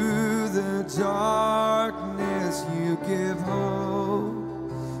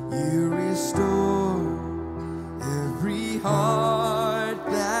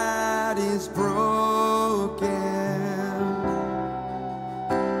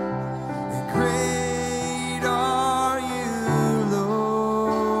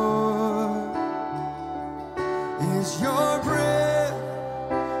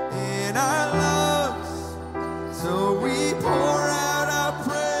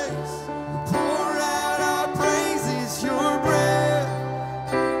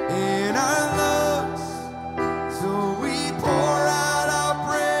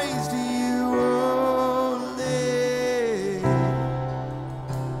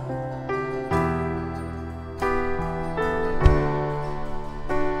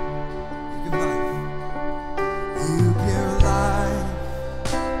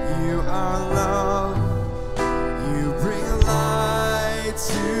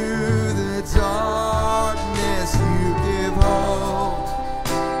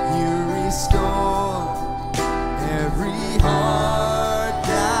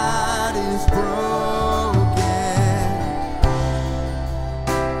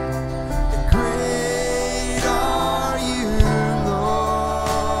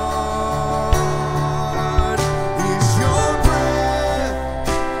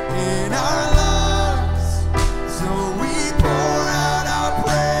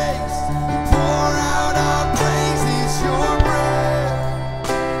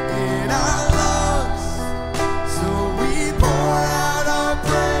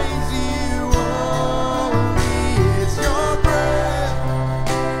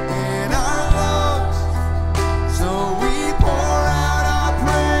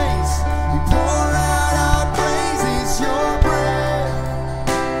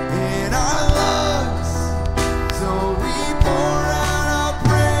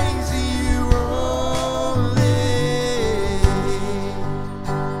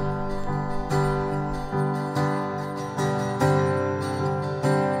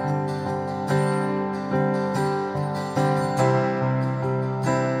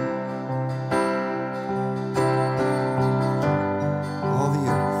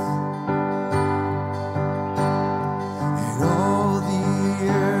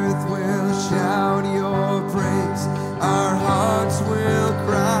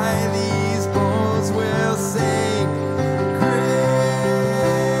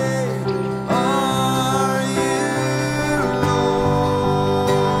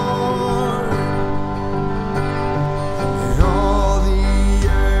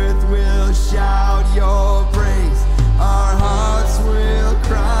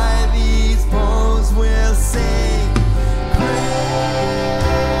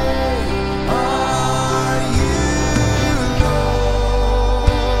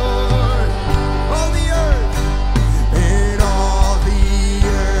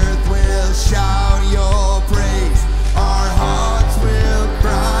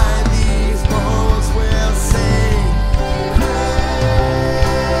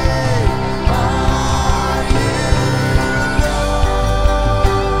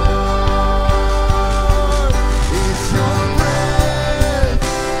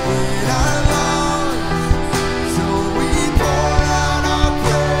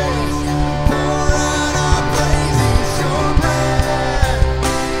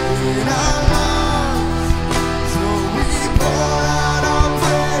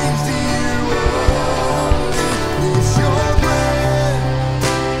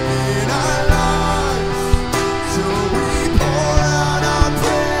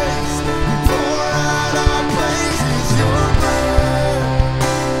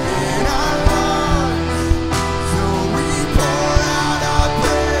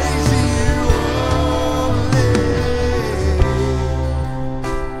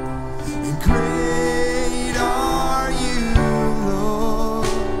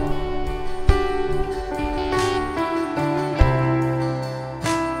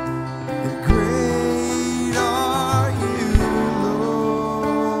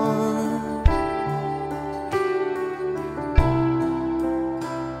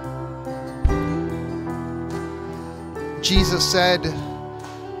Jesus said,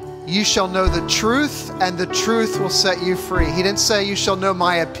 you shall know the truth, and the truth will set you free. He didn't say you shall know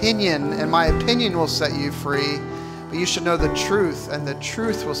my opinion, and my opinion will set you free. But you should know the truth, and the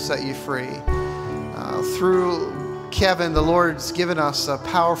truth will set you free. Through Kevin, the Lord's given us a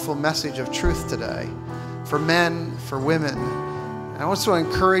powerful message of truth today for men, for women. And I want to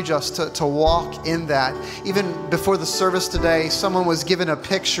encourage us to walk in that. Even before the service today, someone was given a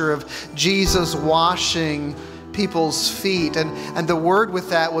picture of Jesus washing people's feet. And the word with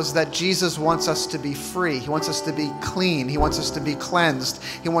that was that Jesus wants us to be free. He wants us to be clean. He wants us to be cleansed.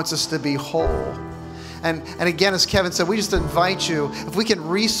 He wants us to be whole. And again, as Kevin said, we just invite you, if we can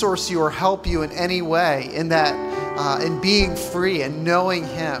resource you or help you in any way in that, in being free and knowing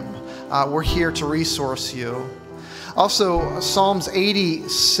Him, we're here to resource you. Also, Psalms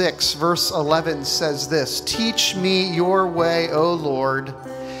 86, verse 11 says this, teach me your way, O Lord,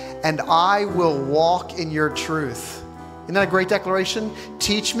 and I will walk in your truth. Isn't that a great declaration?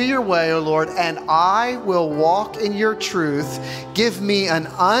 Teach me your way, O Lord, and I will walk in your truth. Give me an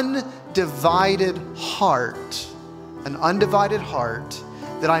undivided heart,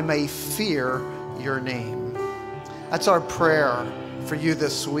 that I may fear your name. That's our prayer for you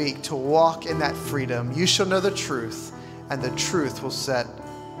this week, to walk in that freedom. You shall know the truth, and the truth will set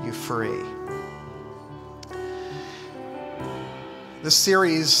you free. The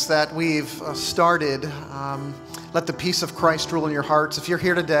series that we've started, Let the Peace of Christ Rule in Your Hearts. If you're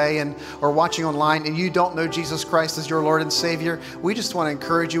here today or watching online and you don't know Jesus Christ as your Lord and Savior, we just want to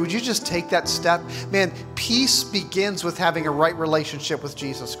encourage you. Would you just take that step? Man, peace begins with having a right relationship with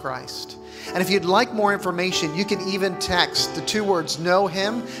Jesus Christ. And if you'd like more information, you can even text the 2 words, know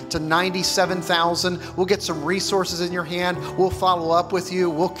Him, to 97,000. We'll get some resources in your hand. We'll follow up with you.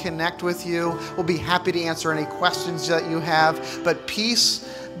 We'll connect with you. We'll be happy to answer any questions that you have. But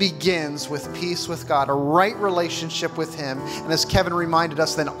peace begins with peace with God, a right relationship with Him. And as Kevin reminded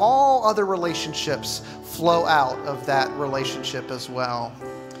us, then all other relationships flow out of that relationship as well.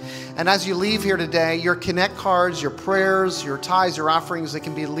 And as you leave here today, your connect cards, your prayers, your tithes, your offerings, they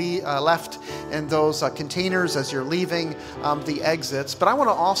can be left in those containers as you're leaving the exits. But I want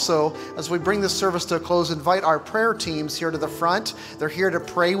to also, as we bring this service to a close, invite our prayer teams here to the front. They're here to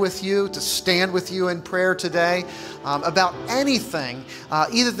pray with you, to stand with you in prayer today about anything,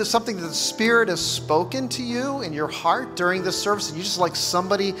 either there's something that the Spirit has spoken to you in your heart during this service, and you just like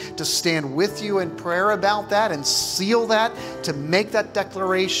somebody to stand with you in prayer about that and seal that, to make that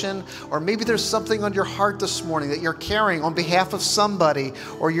declaration. Or maybe there's something on your heart this morning that you're carrying on behalf of somebody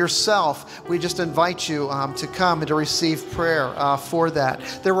or yourself. We just invite you to come and to receive prayer for that.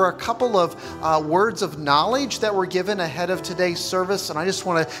 There were a couple of words of knowledge that were given ahead of today's service, and I just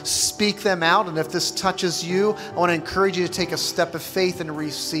want to speak them out. And if this touches you, I want to encourage you to take a step of faith and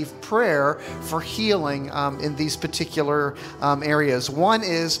receive prayer for healing in these particular areas. One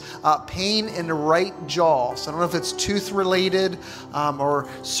is pain in the right jaw. So I don't know if it's tooth related or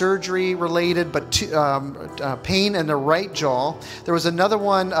surgery related, but pain in the right jaw. There was another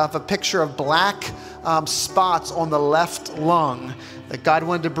one of a picture of black spots on the left lung, that God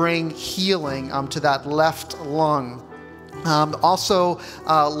wanted to bring healing to that left lung. Also,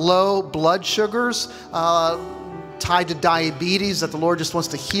 low blood sugars tied to diabetes that the Lord just wants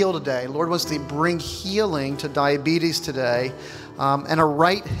to heal today. The Lord wants to bring healing to diabetes today. And a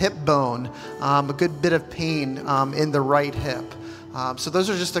right hip bone, a good bit of pain in the right hip. So those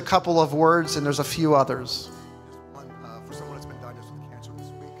are just a couple of words, and there's a few others. For someone that's been diagnosed with cancer this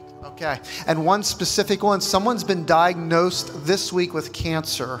week. Okay, and one specific one, someone's been diagnosed this week with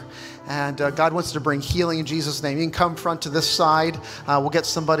cancer, and God wants to bring healing in Jesus' name. You can come front to this side. We'll get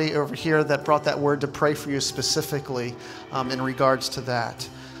somebody over here that brought that word to pray for you specifically in regards to that.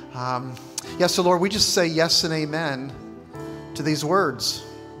 Yes, so Lord, we just say yes and amen to these words.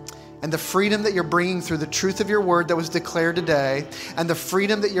 And the freedom that you're bringing through the truth of your word that was declared today, and the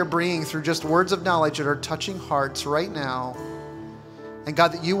freedom that you're bringing through just words of knowledge that are touching hearts right now. And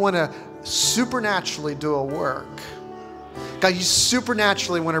God, that you want to supernaturally do a work. God, you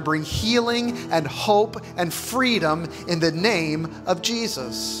supernaturally want to bring healing and hope and freedom in the name of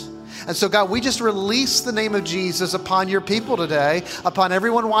Jesus. And so, God, we just release the name of Jesus upon your people today, upon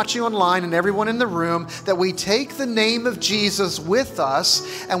everyone watching online and everyone in the room, that we take the name of Jesus with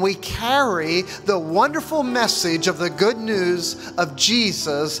us and we carry the wonderful message of the good news of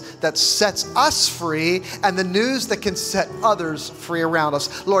Jesus that sets us free and the news that can set others free around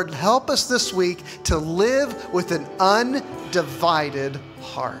us. Lord, help us this week to live with an undivided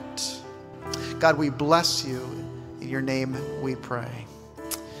heart. God, we bless you. In your name we pray.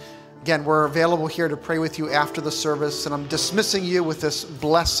 Again, we're available here to pray with you after the service, and I'm dismissing you with this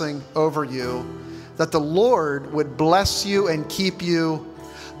blessing over you. that the Lord would bless you and keep you.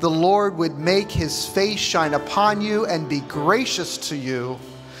 The Lord would make his face shine upon you and be gracious to you.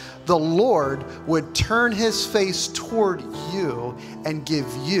 The Lord would turn his face toward you and give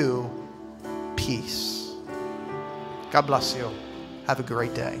you peace. God bless you. Have a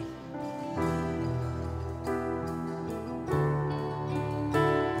great day.